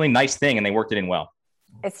a genuinely nice thing and they worked it in well.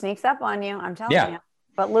 It sneaks up on you. I'm telling you.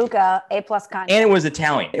 But Luca, A+ content. And it was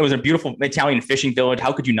Italian. It was a beautiful Italian fishing village.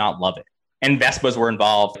 How could you not love it? And Vespas were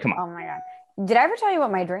involved. Come on. Oh my God. Did I ever tell you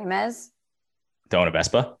what my dream is? To own a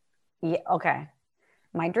Vespa? Yeah. Okay.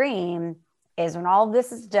 My dream is when all of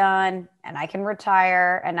this is done and I can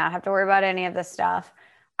retire and not have to worry about any of this stuff,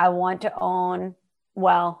 I want to own,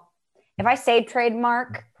 if I say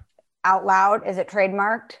trademark out loud, is it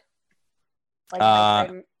trademarked?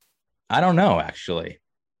 I don't know, actually.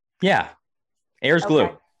 Yeah. Ayers Glue.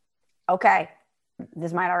 Okay.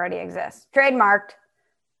 This might already exist. Trademarked.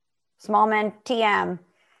 Smallman TM.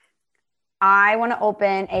 I want to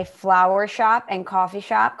open a flower shop and coffee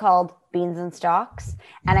shop called Beans and Stalks.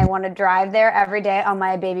 And I want to drive there every day on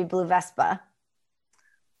my baby blue Vespa.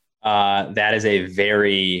 That is a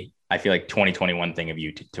very, I feel like 2021 thing of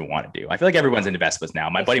you to want to do. I feel like everyone's into Vespas now.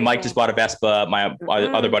 My buddy Mike just bought a Vespa. My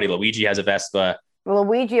other buddy Luigi has a Vespa.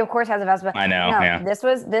 Luigi, of course, has a Vespa. I know. Yeah. This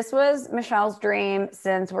was Michelle's dream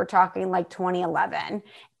since we're talking 2011.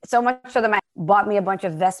 So much so that my bought me a bunch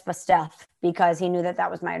of Vespa stuff because he knew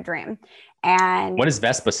that was my dream. And what is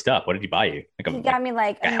Vespa stuff? What did he buy you? He got me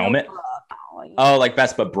a helmet. Oh, like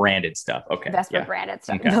Vespa branded stuff. Okay. Vespa branded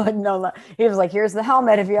stuff. Okay. No, he was like, here's the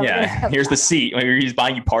helmet. If you ever here's the seat. He's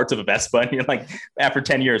buying you parts of a Vespa, and you're like, after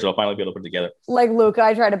 10 years, I'll finally be able to put it together. Like Luca,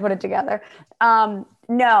 I tried to put it together.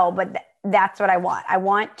 No, but That's what I want. I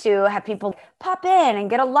want to have people pop in and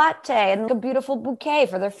get a latte and a beautiful bouquet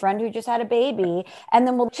for their friend who just had a baby. And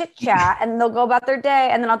then we'll chit chat and they'll go about their day.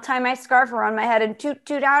 And then I'll tie my scarf around my head and toot,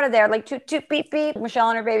 toot out of there. Like toot, toot, beep, beep. Michelle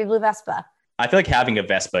and her baby blue Vespa. I feel like having a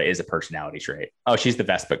Vespa is a personality trait. Oh, she's the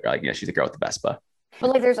Vespa girl. Like, she's the girl with the Vespa.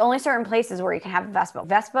 But like, there's only certain places where you can have a Vespa.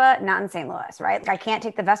 Vespa, not in St. Louis, right? Like, I can't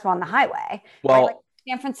take the Vespa on the highway. Well, right? Like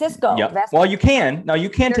San Francisco. Yep. Vespa. Well, you can. No,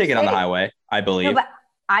 you can take it on the highway, I believe. No, but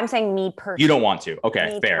I'm saying me personally. You don't want to.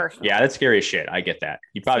 Okay, Me fair. personally. Yeah, that's scary as shit. I get that.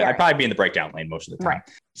 I'd probably be in the breakdown lane most of the time. Right.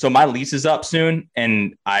 So my lease is up soon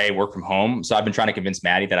and I work from home. So I've been trying to convince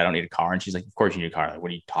Maddie that I don't need a car. And she's like, of course you need a car. Like,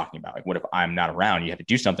 what are you talking about? Like, what if I'm not around? You have to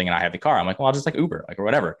do something and I have the car. I'm like, well, I'll just like Uber, like, or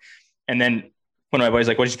whatever. And then one of my buddies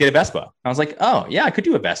like, well, just get a Vespa. I was like, oh yeah, I could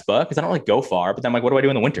do a Vespa because I don't like go far. But then I'm like, what do I do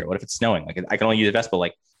in the winter? What if it's snowing? Like, I can only use a Vespa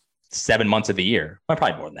like 7 months of the year. Well,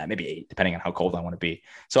 probably more than that, maybe 8, depending on how cold I want to be.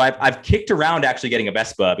 So I've kicked around actually getting a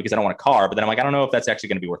Vespa because I don't want a car, but then I'm like, I don't know if that's actually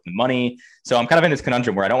going to be worth the money. So I'm kind of in this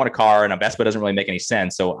conundrum where I don't want a car and a Vespa doesn't really make any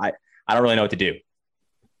sense. So I don't really know what to do.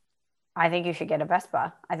 I think you should get a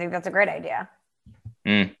Vespa. I think that's a great idea.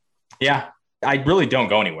 Yeah, I really don't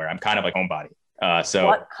go anywhere. I'm kind of like homebody. So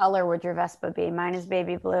what color would your Vespa be? Mine is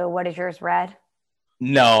baby blue. What is yours? Red?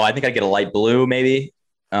 No, I think I'd get a light blue maybe.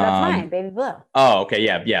 That's mine, baby blue. Oh, okay.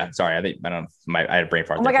 Yeah. Sorry. I had a brain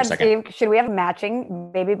fart. Oh my God, for a second. Steve, should we have matching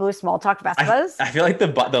baby blue small talk Vespas? I feel like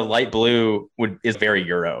the light blue is very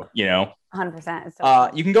Euro, 100%.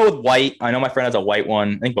 So you can go with white. I know my friend has a white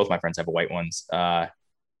one. I think both my friends have a white ones.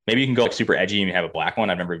 Maybe you can go like super edgy and you have a black one.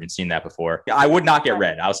 I've never even seen that before. I would not get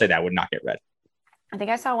red. I'll say that I would not get red. I think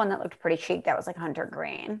I saw one that looked pretty chic. That was like hunter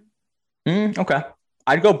green. Okay.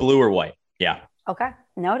 I'd go blue or white. Yeah. Okay.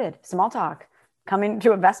 Noted. Small talk. Coming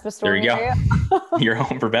to a Vespa store. There you go. You're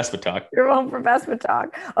home for Vespa talk. You're home for Vespa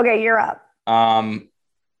talk. Okay. You're up. I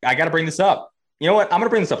got to bring this up. You know what? I'm going to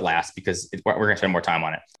bring this up last because we're going to spend more time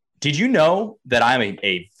on it. Did you know that I'm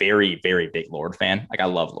a very, very big Lorde fan? Like, I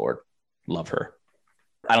love Lorde. Love her.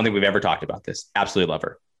 I don't think we've ever talked about this. Absolutely love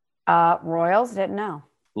her. Royals didn't know.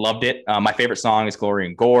 Loved it. My favorite song is Glory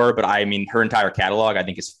and Gore, but I mean, her entire catalog, I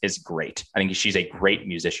think is great. I think she's a great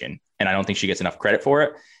musician and I don't think she gets enough credit for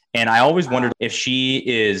it. And I always wondered if she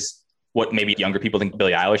is what maybe younger people think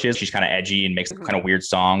Billie Eilish is. She's kind of edgy and makes kind of weird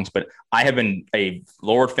songs, but I have been a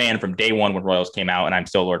Lorde fan from day one when Royals came out and I'm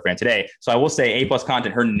still a Lorde fan today. So I will say A+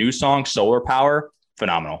 content, her new song, Solar Power,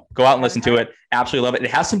 phenomenal. Go out and listen to it. Absolutely love it.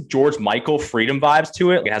 It has some George Michael Freedom vibes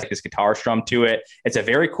to it. It has like this guitar strum to it. It's a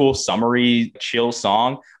very cool, summery, chill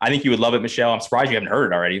song. I think you would love it, Michelle. I'm surprised you haven't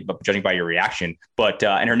heard it already, but judging by your reaction. But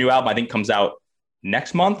and her new album, I think, comes out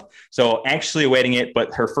next month. So anxiously awaiting it.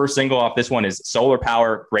 But her first single off this one is Solar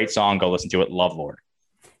Power. Great song. Go listen to it. Love Lorde.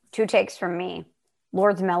 2 takes from me.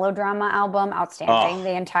 Lorde's Melodrama album, outstanding.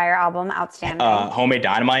 The entire album, outstanding. Homemade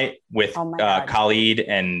Dynamite with Khalid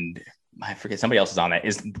and I forget somebody else is on that.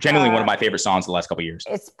 Is genuinely one of my favorite songs the last couple of years.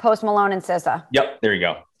 It's Post Malone and SZA. Yep, there you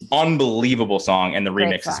go. Unbelievable song, and the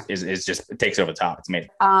remix is just it takes over the top. It's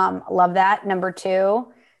amazing. Love that. Number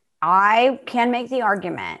 2, I can make the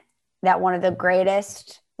argument that one of the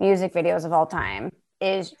greatest music videos of all time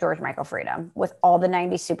is George Michael Freedom with all the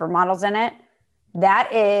 90s supermodels in it.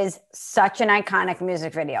 That is such an iconic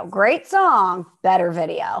music video. Great song, better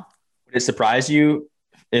video. Would it surprise you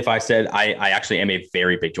if I said I actually am a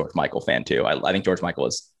very big George Michael fan too? I think George Michael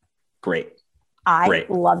is great. I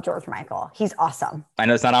love George Michael. He's awesome. I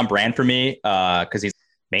know it's not on brand for me because he's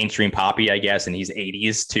mainstream poppy, I guess, and he's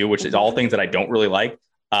 80s too, which is all things that I don't really like.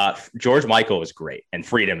 George Michael is great, and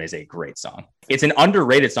Freedom is a great song. It's an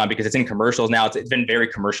underrated song because it's in commercials now. It's been very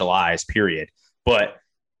commercialized, period. But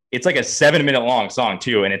it's like a 7-minute long song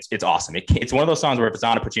too, and it's awesome. It's one of those songs where if it's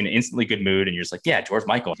on, it puts you in an instantly good mood, and you're just like, yeah, George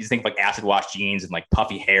Michael. You just think of like acid wash jeans and like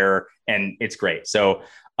puffy hair, and it's great. So,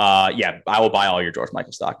 yeah, I will buy all your George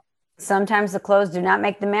Michael stock. Sometimes the clothes do not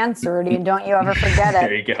make the man, Cerruti, and don't you ever forget it.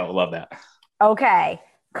 There you go. Love that. Okay,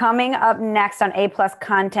 coming up next on A+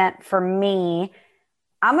 content for me,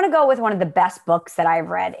 I'm going to go with one of the best books that I've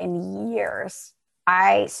read in years.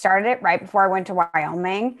 I started it right before I went to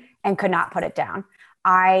Wyoming and could not put it down.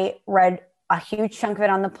 I read a huge chunk of it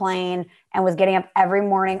on the plane and was getting up every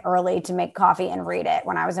morning early to make coffee and read it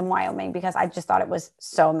when I was in Wyoming because I just thought it was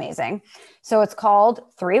so amazing. So it's called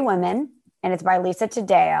 3 Women, and it's by Lisa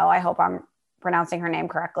Taddeo. I hope I'm pronouncing her name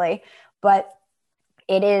correctly, but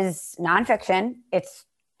it is nonfiction. It's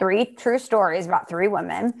 3 true stories about 3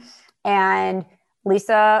 women. And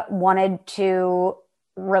Lisa wanted to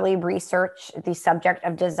really research the subject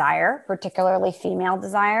of desire, particularly female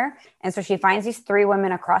desire. And so she finds these 3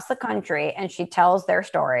 women across the country and she tells their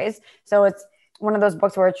stories. So it's one of those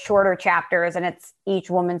books where it's shorter chapters and it's each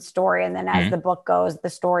woman's story. And then as the book goes, the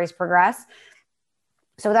stories progress.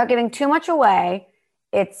 So without giving too much away,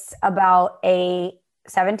 it's about a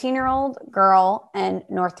 17-year-old girl in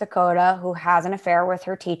North Dakota who has an affair with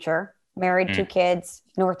her teacher, married 2 kids,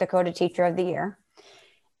 North Dakota Teacher of the Year.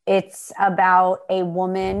 It's about a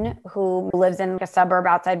woman who lives in a suburb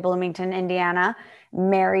outside Bloomington, Indiana,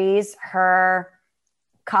 marries her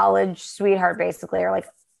college sweetheart, basically, or like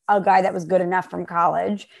a guy that was good enough from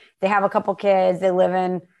college. They have a couple kids. They live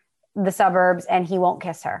in the suburbs and he won't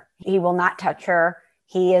kiss her. He will not touch her.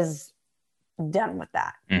 He is done with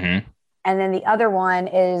that. Mm-hmm. And then the other one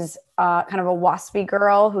is kind of a waspy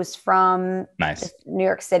girl who's from New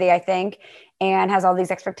York City, I think, and has all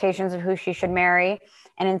these expectations of who she should marry.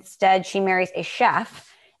 And instead she marries a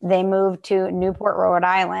chef. They move to Newport, Rhode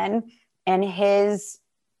Island, and his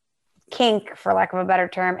kink, for lack of a better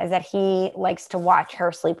term, is that he likes to watch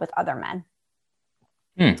her sleep with other men.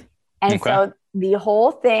 And so the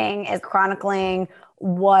whole thing is chronicling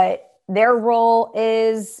what their role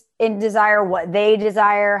is in desire, what they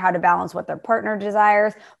desire, how to balance what their partner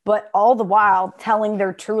desires, but all the while telling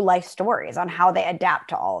their true life stories on how they adapt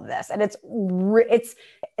to all of this. And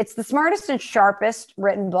it's the smartest and sharpest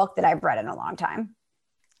written book that I've read in a long time.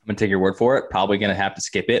 I'm going to take your word for it. Probably going to have to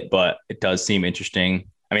skip it, but it does seem interesting.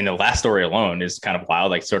 I mean, the last story alone is kind of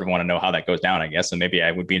wild. I sort of want to know how that goes down, I guess. And maybe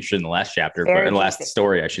I would be interested in the last chapter, but in the last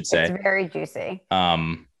story, I should say. It's very juicy.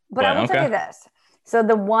 But I will tell you this. So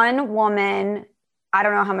the one woman, I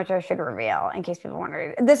don't know how much I should reveal in case people want to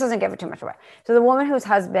read it. This doesn't give it too much away. So the woman whose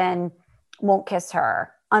husband won't kiss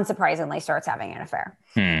her, unsurprisingly, starts having an affair.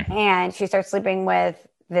 And she starts sleeping with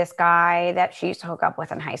this guy that she used to hook up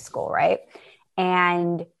with in high school, right?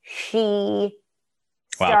 And she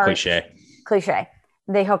cliche.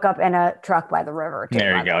 They hook up in a truck by the river. Too,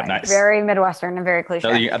 there you go. Nice. Very Midwestern and very cliche.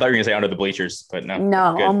 I thought you were going to say under the bleachers, but no.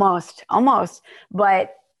 No, almost.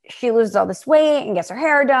 But she loses all this weight and gets her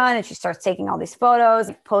hair done. And she starts taking all these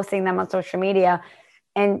photos, posting them on social media.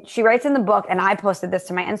 And she writes in the book, and I posted this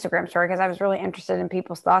to my Instagram story because I was really interested in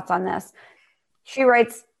people's thoughts on this. She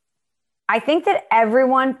writes, I think that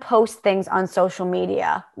everyone posts things on social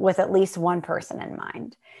media with at least one person in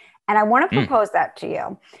mind. And I want to propose that to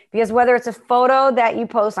you because whether it's a photo that you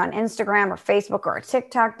post on Instagram or Facebook or a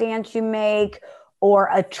TikTok dance you make or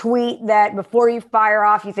a tweet that before you fire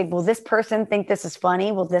off, you think, will this person think this is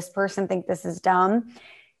funny? Will this person think this is dumb?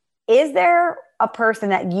 Is there a person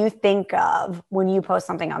that you think of when you post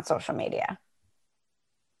something on social media?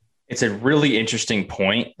 It's a really interesting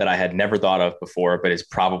point that I had never thought of before, but it's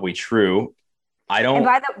probably true. And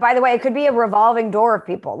by the way, it could be a revolving door of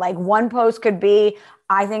people. Like one post could be,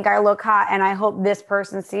 I think I look hot and I hope this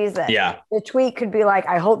person sees it. Yeah. The tweet could be like,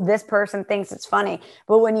 I hope this person thinks it's funny.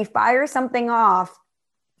 But when you fire something off,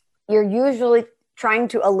 you're usually trying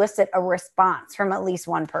to elicit a response from at least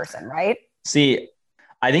one person, right? See,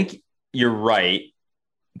 I think you're right,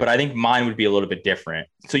 but I think mine would be a little bit different.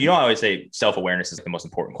 So, I always say self-awareness is the most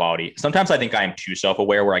important quality. Sometimes I think I am too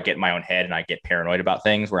self-aware where I get in my own head and I get paranoid about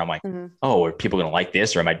things where I'm like, oh, are people going to like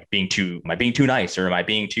this? Or am I being too nice? Or am I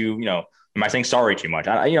being too, am I saying sorry too much?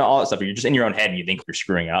 All that stuff. You're just in your own head and you think you're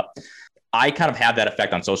screwing up. I kind of have that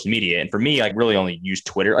effect on social media. And for me, I really only use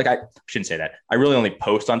Twitter. Like I shouldn't say that. I really only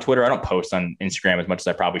post on Twitter. I don't post on Instagram as much as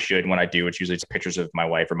I probably should. When I do, it's usually just pictures of my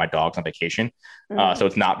wife or my dogs on vacation. So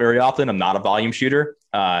it's not very often. I'm not a volume shooter.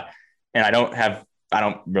 And I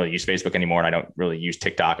don't really use Facebook anymore. And I don't really use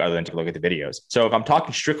TikTok other than to look at the videos. So if I'm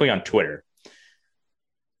talking strictly on Twitter,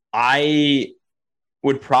 I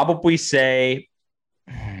would probably say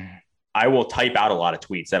I will type out a lot of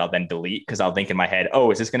tweets that I'll then delete because I'll think in my head,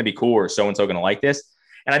 oh, is this going to be cool or so-and-so going to like this?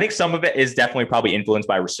 And I think some of it is definitely probably influenced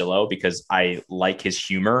by Russillo because I like his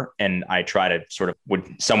humor and I try to sort of,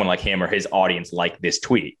 would someone like him or his audience like this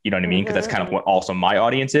tweet? You know what I mean? Because that's kind of what also my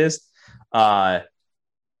audience is.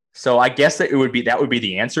 So I guess that would be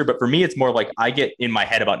the answer. But for me, it's more like I get in my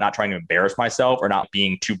head about not trying to embarrass myself or not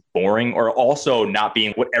being too boring or also not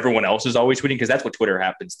being what everyone else is always tweeting, because that's what Twitter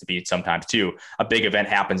happens to be sometimes too. A big event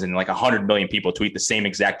happens and like 100 million people tweet the same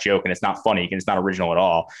exact joke and it's not funny and it's not original at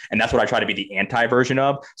all. And that's what I try to be the anti version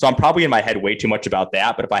of. So I'm probably in my head way too much about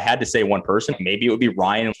that. But if I had to say one person, maybe it would be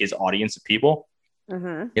Ryan and his audience of people.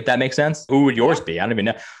 If that makes sense. Who would yours be? I don't even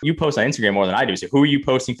know. You post on Instagram more than I do. So who are you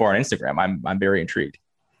posting for on Instagram? I'm very intrigued.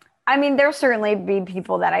 I mean, there'll certainly be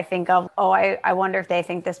people that I think of, I wonder if they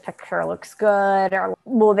think this picture looks good or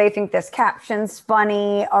will they think this caption's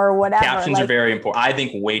funny or whatever. Captions are very important. I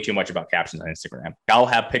think way too much about captions on Instagram. I'll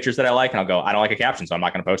have pictures that I like and I'll go, I don't like a caption, so I'm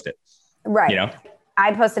not going to post it. Right.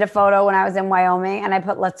 I posted a photo when I was in Wyoming and I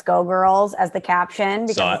put "Let's go girls" as the caption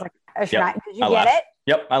because I was like, did you get it?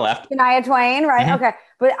 Yep, I laughed. Shania Twain, right? Mm-hmm. Okay.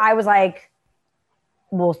 But I was like,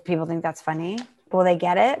 will people think that's funny? Will they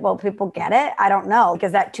get it? Will people get it? I don't know,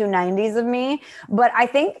 because that 290s of me. But I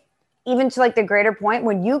think even to like the greater point,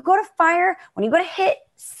 when you go to hit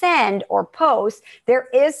send or post, there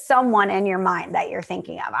is someone in your mind that you're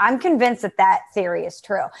thinking of. I'm convinced that theory is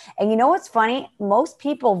true. And you know what's funny? Most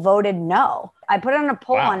people voted no. I put it on a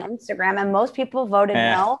poll on Instagram and most people voted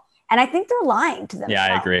no. And I think they're lying to themselves.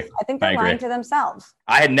 Yeah, I agree. I think they're lying to themselves.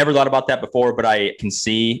 I had never thought about that before, but I can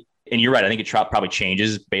see, and you're right, I think it probably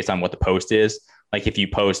changes based on what the post is. Like if you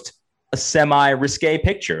post a semi-risque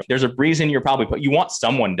picture, there's a reason you want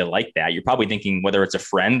someone to like that. You're probably thinking whether it's a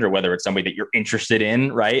friend or whether it's somebody that you're interested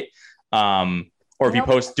in, right? Or if you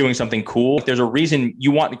post doing something cool, there's a reason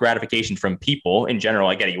you want the gratification from people in general.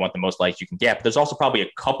 I get it. You want the most likes you can get, but there's also probably a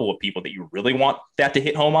couple of people that you really want that to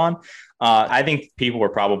hit home on. I think people were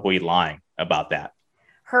probably lying about that.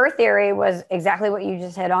 Her theory was exactly what you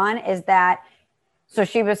just hit on, is that, so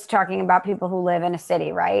she was talking about people who live in a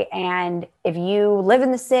city, right? And if you live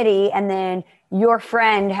in the city and then your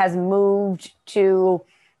friend has moved to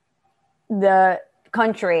the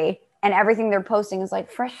country and everything they're posting is like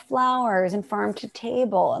fresh flowers and farm to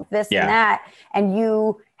table and this and that, and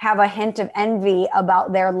you have a hint of envy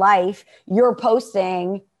about their life, you're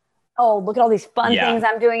posting, oh, look at all these fun things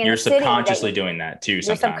I'm doing in the city. You're subconsciously doing that too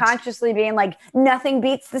sometimes. You're subconsciously being like, nothing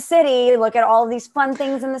beats the city. Look at all these fun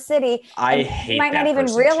things in the city. I hate that. You might not even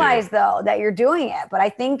realize though that you're doing it. But I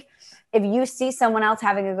think if you see someone else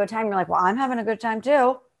having a good time, you're like, well, I'm having a good time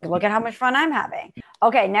too. Look at how much fun I'm having.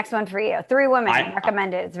 Okay, next one for you. 3 women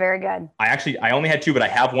recommended. It's very good. I only had 2, but I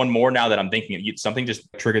have one more now that I'm thinking. Something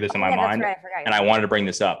just triggered this in my mind. Right, and I wanted to bring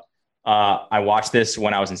this up. I watched this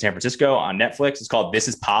when I was in San Francisco on Netflix. It's called This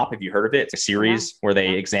Is Pop. Have you heard of it? It's a series where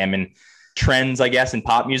they examine trends, I guess, in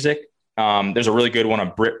pop music. There's a really good one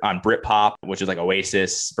on Britpop, which is like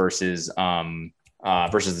Oasis versus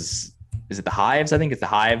is it the Hives? I think it's the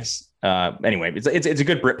Hives. Anyway, it's a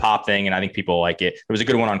good Britpop thing, and I think people like it. There was a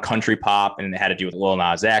good one on country pop, and it had to do with Lil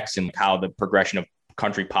Nas X and how the progression of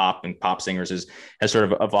country pop and pop singers has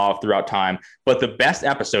sort of evolved throughout time. But the best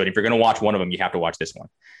episode, if you're going to watch one of them, you have to watch this one.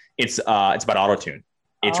 It's about autotune.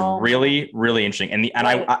 It's really, really interesting.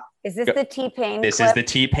 Is this the T-Pain? This is the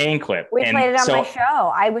T-Pain clip. We played it on my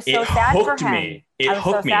show. I was so sad for him. It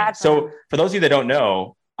hooked me. So for those of you that don't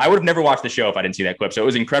know, I would have never watched the show if I didn't see that clip. So it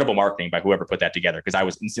was incredible marketing by whoever put that together, because I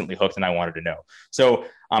was instantly hooked and I wanted to know. So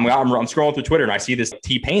I'm scrolling through Twitter and I see this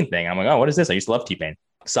T-Pain thing. I'm like, oh, what is this? I used to love T-Pain.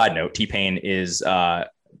 Side note, T-Pain is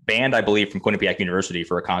banned, I believe, from Quinnipiac University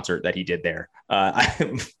for a concert that he did there.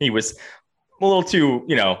 He was a little too,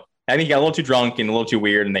 I think he got a little too drunk and a little too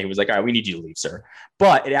weird. And he was like, all right, we need you to leave, sir.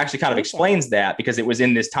 But it actually kind of explains that, because it was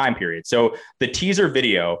in this time period. So the teaser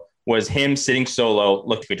video was him sitting solo,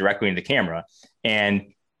 looking directly into the camera.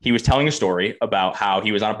 And he was telling a story about how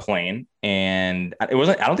he was on a plane, and I don't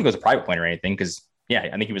think it was a private plane or anything. Cause I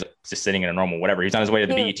think he was just sitting in a normal, whatever. He was on his way to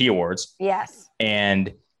the BET Awards. Yes.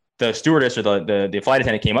 And the stewardess or the flight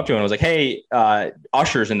attendant came up to him and was like, hey,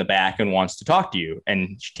 Usher's in the back and wants to talk to you.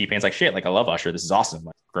 And T-Pain's like, shit, like I love Usher. This is awesome.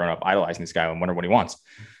 Like growing up idolizing this guy. I wonder what he wants.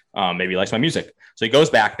 Maybe he likes my music. So he goes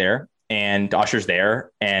back there and Usher's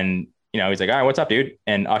there. And, he's like, all right, what's up, dude?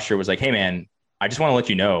 And Usher was like, hey man, I just want to let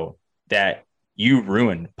you know that you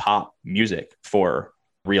ruined pop music for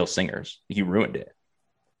real singers. You ruined it.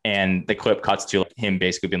 And the clip cuts to him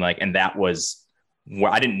basically being like, and that was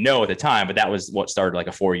what I didn't know at the time, but that was what started like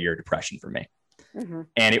a 4-year depression for me. Mm-hmm.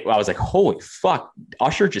 And I was like, holy fuck,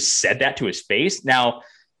 Usher just said that to his face. Now,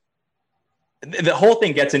 the whole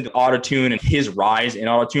thing gets into autotune and his rise in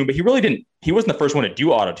autotune, but he wasn't the first one to do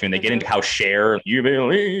autotune. They get into how Cher, You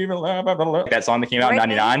Believe, blah, blah, blah, that song that came out in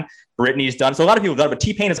 99, Britney's done. So a lot of people have done it, but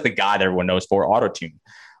T-Pain is the guy that everyone knows for autotune.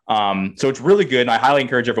 So it's really good. And I highly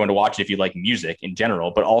encourage everyone to watch it if you like music in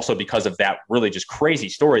general, but also because of that really just crazy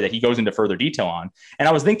story that he goes into further detail on. And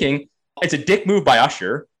I was thinking it's a dick move by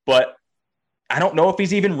Usher, but I don't know if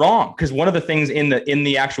he's even wrong. Cause one of the things in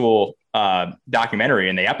the actual documentary,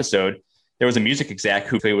 in the episode, there was a music exec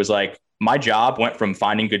who was like, my job went from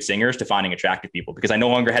finding good singers to finding attractive people, because I no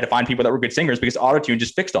longer had to find people that were good singers, because autotune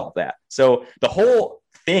just fixed all of that. So the whole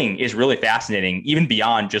thing is really fascinating, even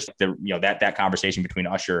beyond just that conversation between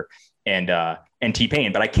Usher and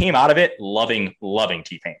T-Pain. But I came out of it loving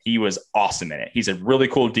T-Pain. He was awesome in it. He's a really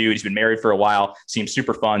cool dude. He's been married for a while, seems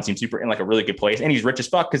super fun, seems super in like a really good place. And he's rich as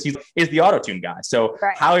fuck because is the autotune guy. So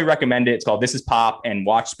highly recommend it. It's called This Is Pop, and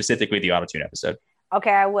watch specifically the autotune episode.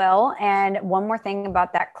 Okay, I will. And one more thing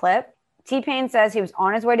about that clip. T-Pain says he was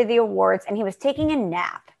on his way to the awards and he was taking a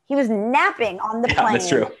nap. He was napping on the plane. That's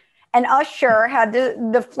true. And Usher had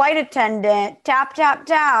the flight attendant tap, tap,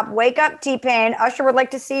 tap, wake up, T-Pain. Usher would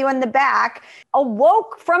like to see you in the back.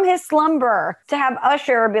 Awoke from his slumber to have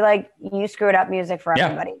Usher be like, you screwed up music for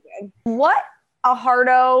everybody. Yeah. What a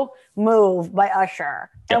hardo move by Usher.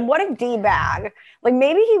 And what a D-bag. Like,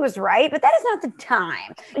 maybe he was right, but that is not the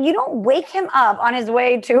time. You don't wake him up on his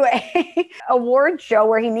way to a award show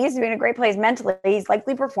where he needs to be in a great place mentally. He's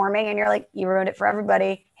likely performing, and you're like, you ruined it for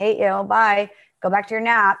everybody. Hate you. Bye. Go back to your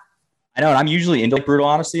nap. I know, and I'm usually into brutal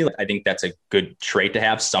honesty. I think that's a good trait to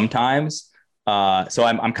have sometimes. So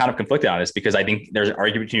I'm kind of conflicted on this because I think there's an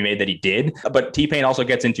argument to be made that he did. But T-Pain also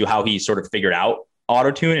gets into how he sort of figured out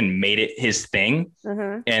auto-tune and made it his thing.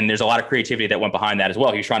 Mm-hmm. And there's a lot of creativity that went behind that as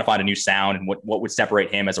well. He was trying to find a new sound and what would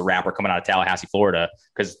separate him as a rapper coming out of Tallahassee, Florida.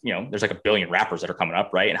 Because, there's like a billion rappers that are coming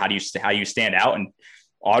up, right? And how do you stand out? And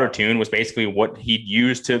auto-tune was basically what he'd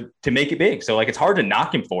used to make it big. So like, it's hard to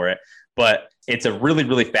knock him for it, but it's a really,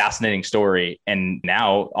 really fascinating story. And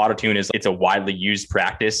now auto-tune it's a widely used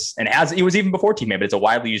practice, and it was even before T-Pain, but it's a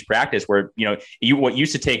widely used practice where, what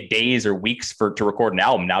used to take days or weeks to record an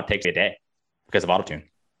album now takes a day because of autotune.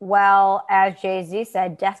 Well, as Jay-Z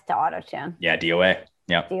said, death to autotune. Yeah, DOA.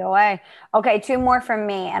 Yeah. DOA. Okay, 2 more from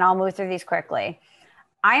me, and I'll move through these quickly.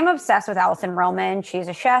 I'm obsessed with Alison Roman. She's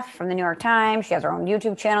a chef from the New York Times. She has her own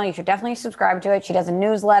YouTube channel. You should definitely subscribe to it. She does a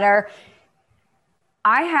newsletter.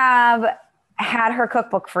 I have had her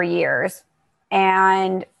cookbook for years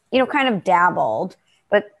and, kind of dabbled.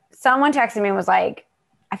 But someone texted me and was like,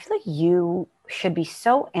 I feel like you should be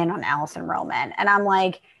so in on Alison Roman. And I'm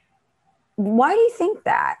like, why do you think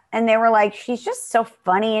that? And they were like, she's just so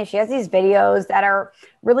funny. And she has these videos that are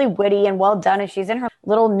really witty and well done. And she's in her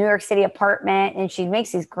little New York City apartment and she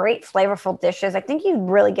makes these great flavorful dishes. I think you'd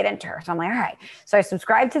really get into her. So I'm like, all right. So I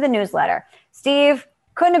subscribed to the newsletter. Steve,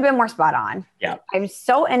 couldn't have been more spot on. Yeah. I'm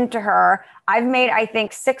so into her. I've made, I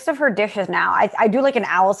think, 6 of her dishes now. I do like an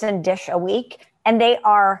Allison dish a week, and they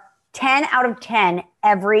are 10 out of 10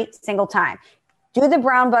 every single time. Do the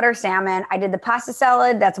brown butter salmon. I did the pasta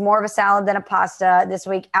salad. That's more of a salad than a pasta this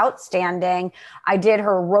week. Outstanding. I did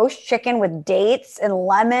her roast chicken with dates and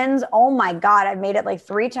lemons. Oh my God. I've made it like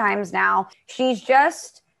 3 times now. She's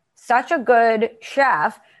just such a good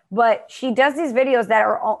chef, but she does these videos that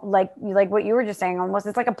are like what you were just saying, almost.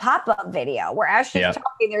 It's like a pop-up video where as she's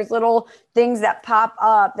talking, there's little things that pop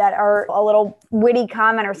up that are a little witty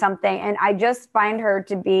comment or something. And I just find her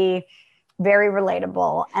to be very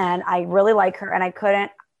relatable, and I really like her, and I couldn't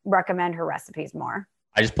recommend her recipes more.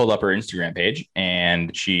 I just pulled up her Instagram page,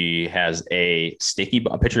 and she has a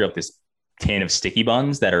picture of this tin of sticky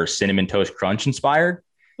buns that are Cinnamon Toast Crunch inspired.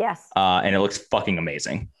 Yes. And it looks fucking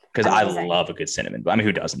amazing because I love a good cinnamon bun. I mean,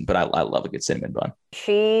 who doesn't? But I love a good cinnamon bun.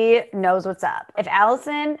 She knows what's up. If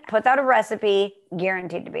Allison puts out a recipe,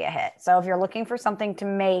 guaranteed to be a hit. So if you're looking for something to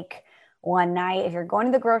make one night, if you're going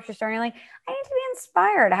to the grocery store and you're like, I need to be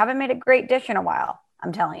inspired, I haven't made a great dish in a while,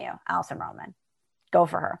 I'm telling you, Alison Roman, go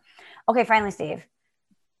for her. Okay, finally, Steve,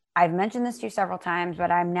 I've mentioned this to you several times,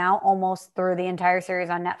 but I'm now almost through the entire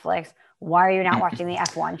series on Netflix. Why are you not watching the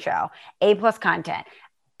F1 show? A+ content.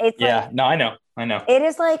 It's I know. It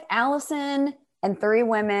is like Allison and 3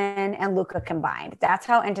 women and Luca combined. That's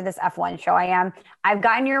how into this F1 show I am. I've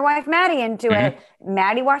gotten your wife, Maddie, into it.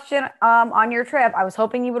 Maddie watched it on your trip. I was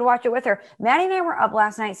hoping you would watch it with her. Maddie and I were up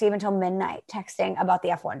last night, Steve, until midnight texting about the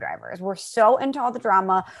F1 drivers. We're so into all the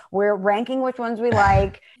drama. We're ranking which ones we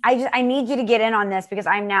like. I need you to get in on this because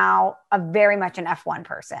I'm now very much an F1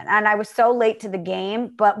 person. And I was so late to the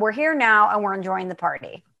game, but we're here now and we're enjoying the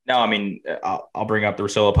party. No, I mean, I'll bring up the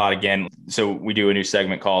Russillo Pod again. So we do a new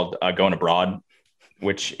segment called Going Abroad,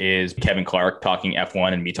 which is Kevin Clark talking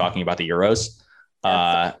F1 and me talking about the Euros.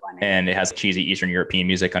 So and it has cheesy Eastern European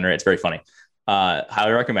music under it. It's very funny.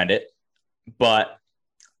 Highly recommend it. But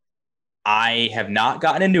I have not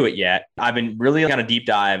gotten into it yet. I've been really on a deep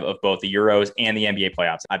dive of both the Euros and the NBA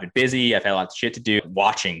playoffs. I've been busy. I've had lots of shit to do,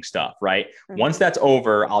 watching stuff, right? Mm-hmm. Once that's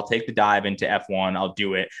over, I'll take the dive into F1. I'll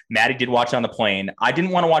do it. Maddie did watch it on the plane. I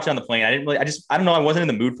didn't want to watch it on the plane. I don't know. I wasn't in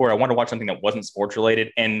the mood for it. I wanted to watch something that wasn't sports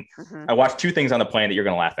related. And I watched 2 things on the plane that you're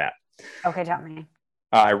going to laugh at. Okay, tell me.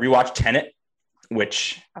 I rewatched Tenet,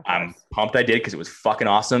 which I'm pumped I did because it was fucking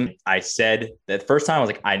awesome. I said that first time, I was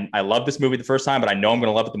like, I love this movie the first time, but I know I'm going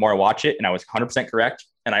to love it the more I watch it. And I was 100% correct.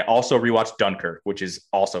 And I also rewatched Dunkirk, which is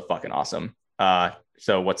also fucking awesome.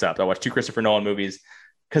 So what's up? I watched 2 Christopher Nolan movies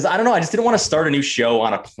because I don't know. I just didn't want to start a new show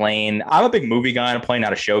on a plane. I'm a big movie guy on a plane,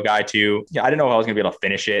 not a show guy too. Yeah, I didn't know if I was going to be able to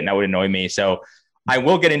finish it and that would annoy me. So I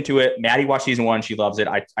will get into it. Maddie watched season 1. She loves it.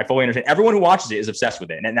 I fully understand. Everyone who watches it is obsessed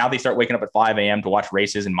with it. And now they start waking up at 5 a.m. to watch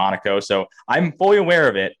races in Monaco. So I'm fully aware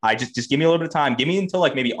of it. I just give me a little bit of time. Give me until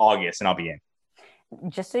like maybe August and I'll be in.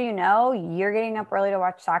 just so you know, you're getting up early to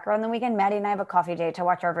watch soccer on the weekend. Maddie and I have a coffee date to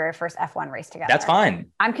watch our very first F1 race together. That's fine.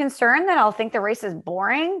 I'm concerned that I'll think the race is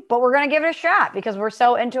boring, but we're going to give it a shot because we're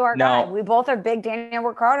so into our guy. We both are big Daniel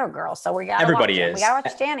Ricciardo girls, so we got everybody is. We got to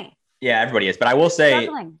watch Danny. Yeah, everybody is. But I will say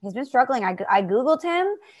he's been struggling. I Googled him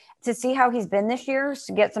to see how he's been this year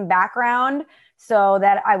to get some background so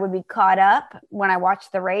that I would be caught up when I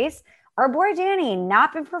watched the race. Our boy Danny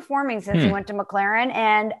not been performing since he went to McLaren,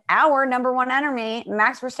 and our number one enemy,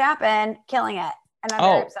 Max Verstappen, killing it. And I'm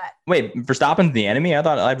very upset. Wait, Verstappen's the enemy? I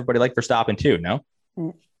thought everybody liked Verstappen too, no?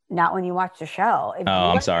 Not when you watch the show.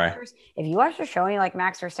 I'm sorry. If you watch the show and you like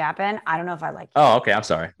Max Verstappen, I don't know if I like you. Oh, okay. I'm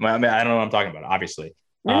sorry. I mean, I don't know what I'm talking about, obviously.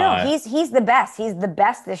 No, he's the best. He's the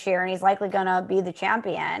best this year, and he's likely going to be the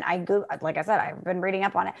champion. Like I said, I've been reading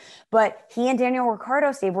up on it. But he and Daniel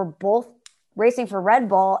Ricciardo, Steve, were both racing for Red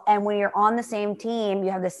Bull, and when you're on the same team,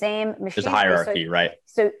 you have the same machine. There's a hierarchy, right?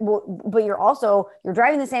 So, but you're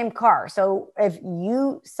driving the same car. So if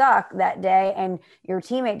you suck that day and your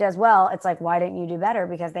teammate does well, it's like, why didn't you do better?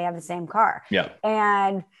 Because they have the same car. Yeah.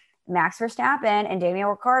 And Max Verstappen and Daniel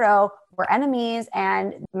Ricciardo were enemies,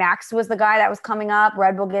 and Max was the guy that was coming up.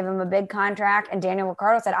 Red Bull gave him a big contract, and Daniel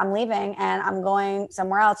Ricciardo said, I'm leaving and I'm going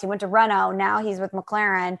somewhere else. He went to Renault. Now he's with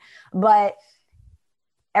McLaren, but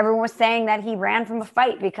everyone was saying that he ran from a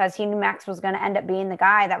fight because he knew Max was going to end up being the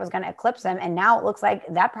guy that was going to eclipse him. And now it looks like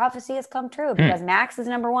that prophecy has come true because Max is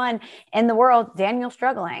number one in the world, Daniel's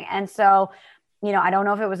struggling. And so, I don't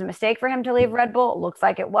know if it was a mistake for him to leave Red Bull. It looks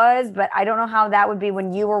like it was, but I don't know how that would be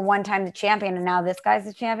when you were one time the champion and now this guy's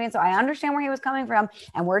the champion. So I understand where he was coming from,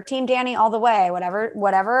 and we're Team Danny all the way.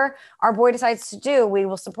 Whatever our boy decides to do, we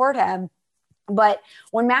will support him. But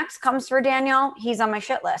when Max comes for Daniel, he's on my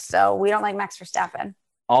shit list. So we don't like Max Verstappen.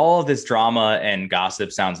 All of this drama and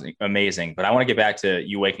gossip sounds amazing, but I want to get back to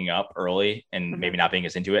you waking up early and maybe not being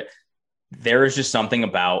as into it. There is just something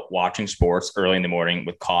about watching sports early in the morning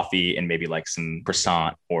with coffee and maybe like some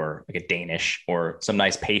croissant or like a Danish or some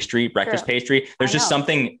nice breakfast pastry. There's just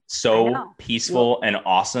something so peaceful and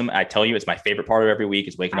awesome. I tell you, it's my favorite part of every week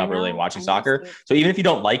is waking up early and watching soccer. So even if you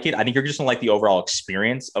don't like it, I think you're just gonna like the overall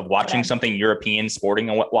experience of watching something European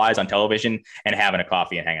sporting wise on television and having a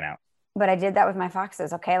coffee and hanging out. But I did that with my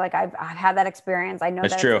Foxes. Okay. Like I've had that experience. I know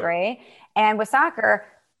that's true. It's great. And with soccer,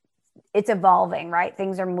 it's evolving, right?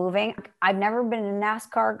 Things are moving. I've never been a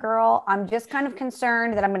NASCAR girl. I'm just kind of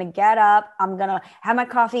concerned that I'm going to get up. I'm going to have my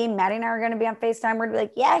coffee. Maddie and I are going to be on FaceTime. We're going to be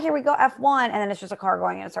like, yeah, here we go. F1. And then it's just a car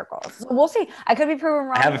going in circles. So we'll see. I could be proven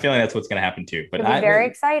wrong. I have a feeling that's what's going to happen too. But it'll be very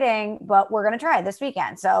exciting, but we're going to try it this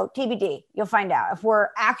weekend. So TBD, you'll find out if we're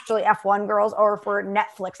actually F1 girls or if we're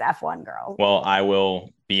Netflix F1 girls. Well, I will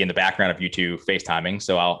be in the background of you two FaceTiming.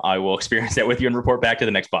 So I will experience that with you and report back to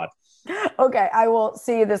the next pod. Okay, I will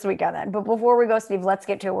see you this weekend then. But before we go, Steve, let's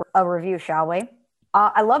get to a review, shall we?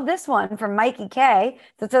 I love this one from Mikey K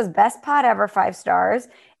that says, best pod ever, 5 stars.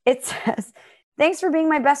 It says, thanks for being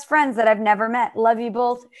my best friends that I've never met. Love you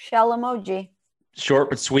both. Shell emoji. Short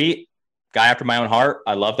but sweet. Guy after my own heart.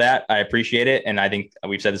 I love that. I appreciate it. And I think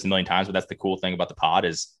we've said this a million times, but that's the cool thing about the pod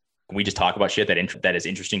is we just talk about shit that is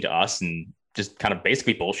interesting to us and just kind of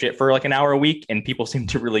basically bullshit for like an hour a week. And people seem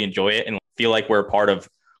to really enjoy it and feel like we're a part of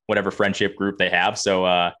whatever friendship group they have.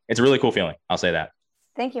 So it's a really cool feeling. I'll say that.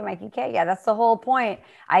 Thank you, Mikey K. Yeah, that's the whole point.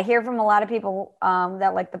 I hear from a lot of people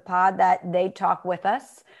that like the pod that they talk with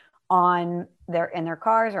us in their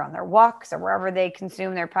cars or on their walks or wherever they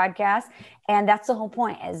consume their podcast. And that's the whole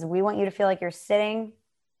point is we want you to feel like you're sitting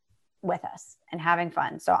with us and having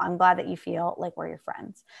fun. So I'm glad that you feel like we're your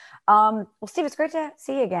friends. Well, Steve, it's great to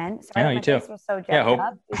see you again. Sorry, I know, you too. Was so jacked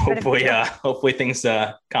up. Hopefully things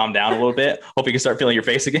calm down a little bit. Hope you can start feeling your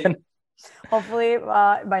face again. Hopefully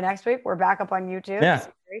by next week, we're back up on YouTube. Yeah.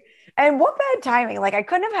 And what bad timing. Like I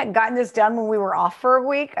couldn't have gotten this done when we were off for a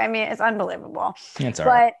week. I mean, it's unbelievable. It's all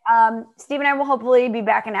right. But Steve and I will hopefully be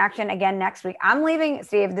back in action again next week. I'm leaving,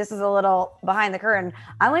 Steve, this is a little behind the curtain.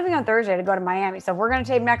 I'm leaving on Thursday to go to Miami. So if we're going to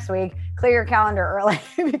tape next week, clear your calendar early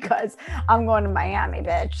because I'm going to Miami,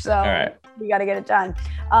 bitch. So all right. We got to get it done.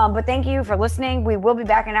 But thank you for listening. We will be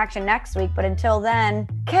back in action next week. But until then,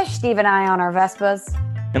 catch Steve and I on our Vespas.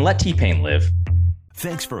 And let T-Pain live.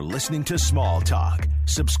 Thanks for listening to Small Talk.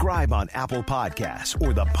 Subscribe on Apple Podcasts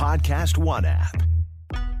or the Podcast One app.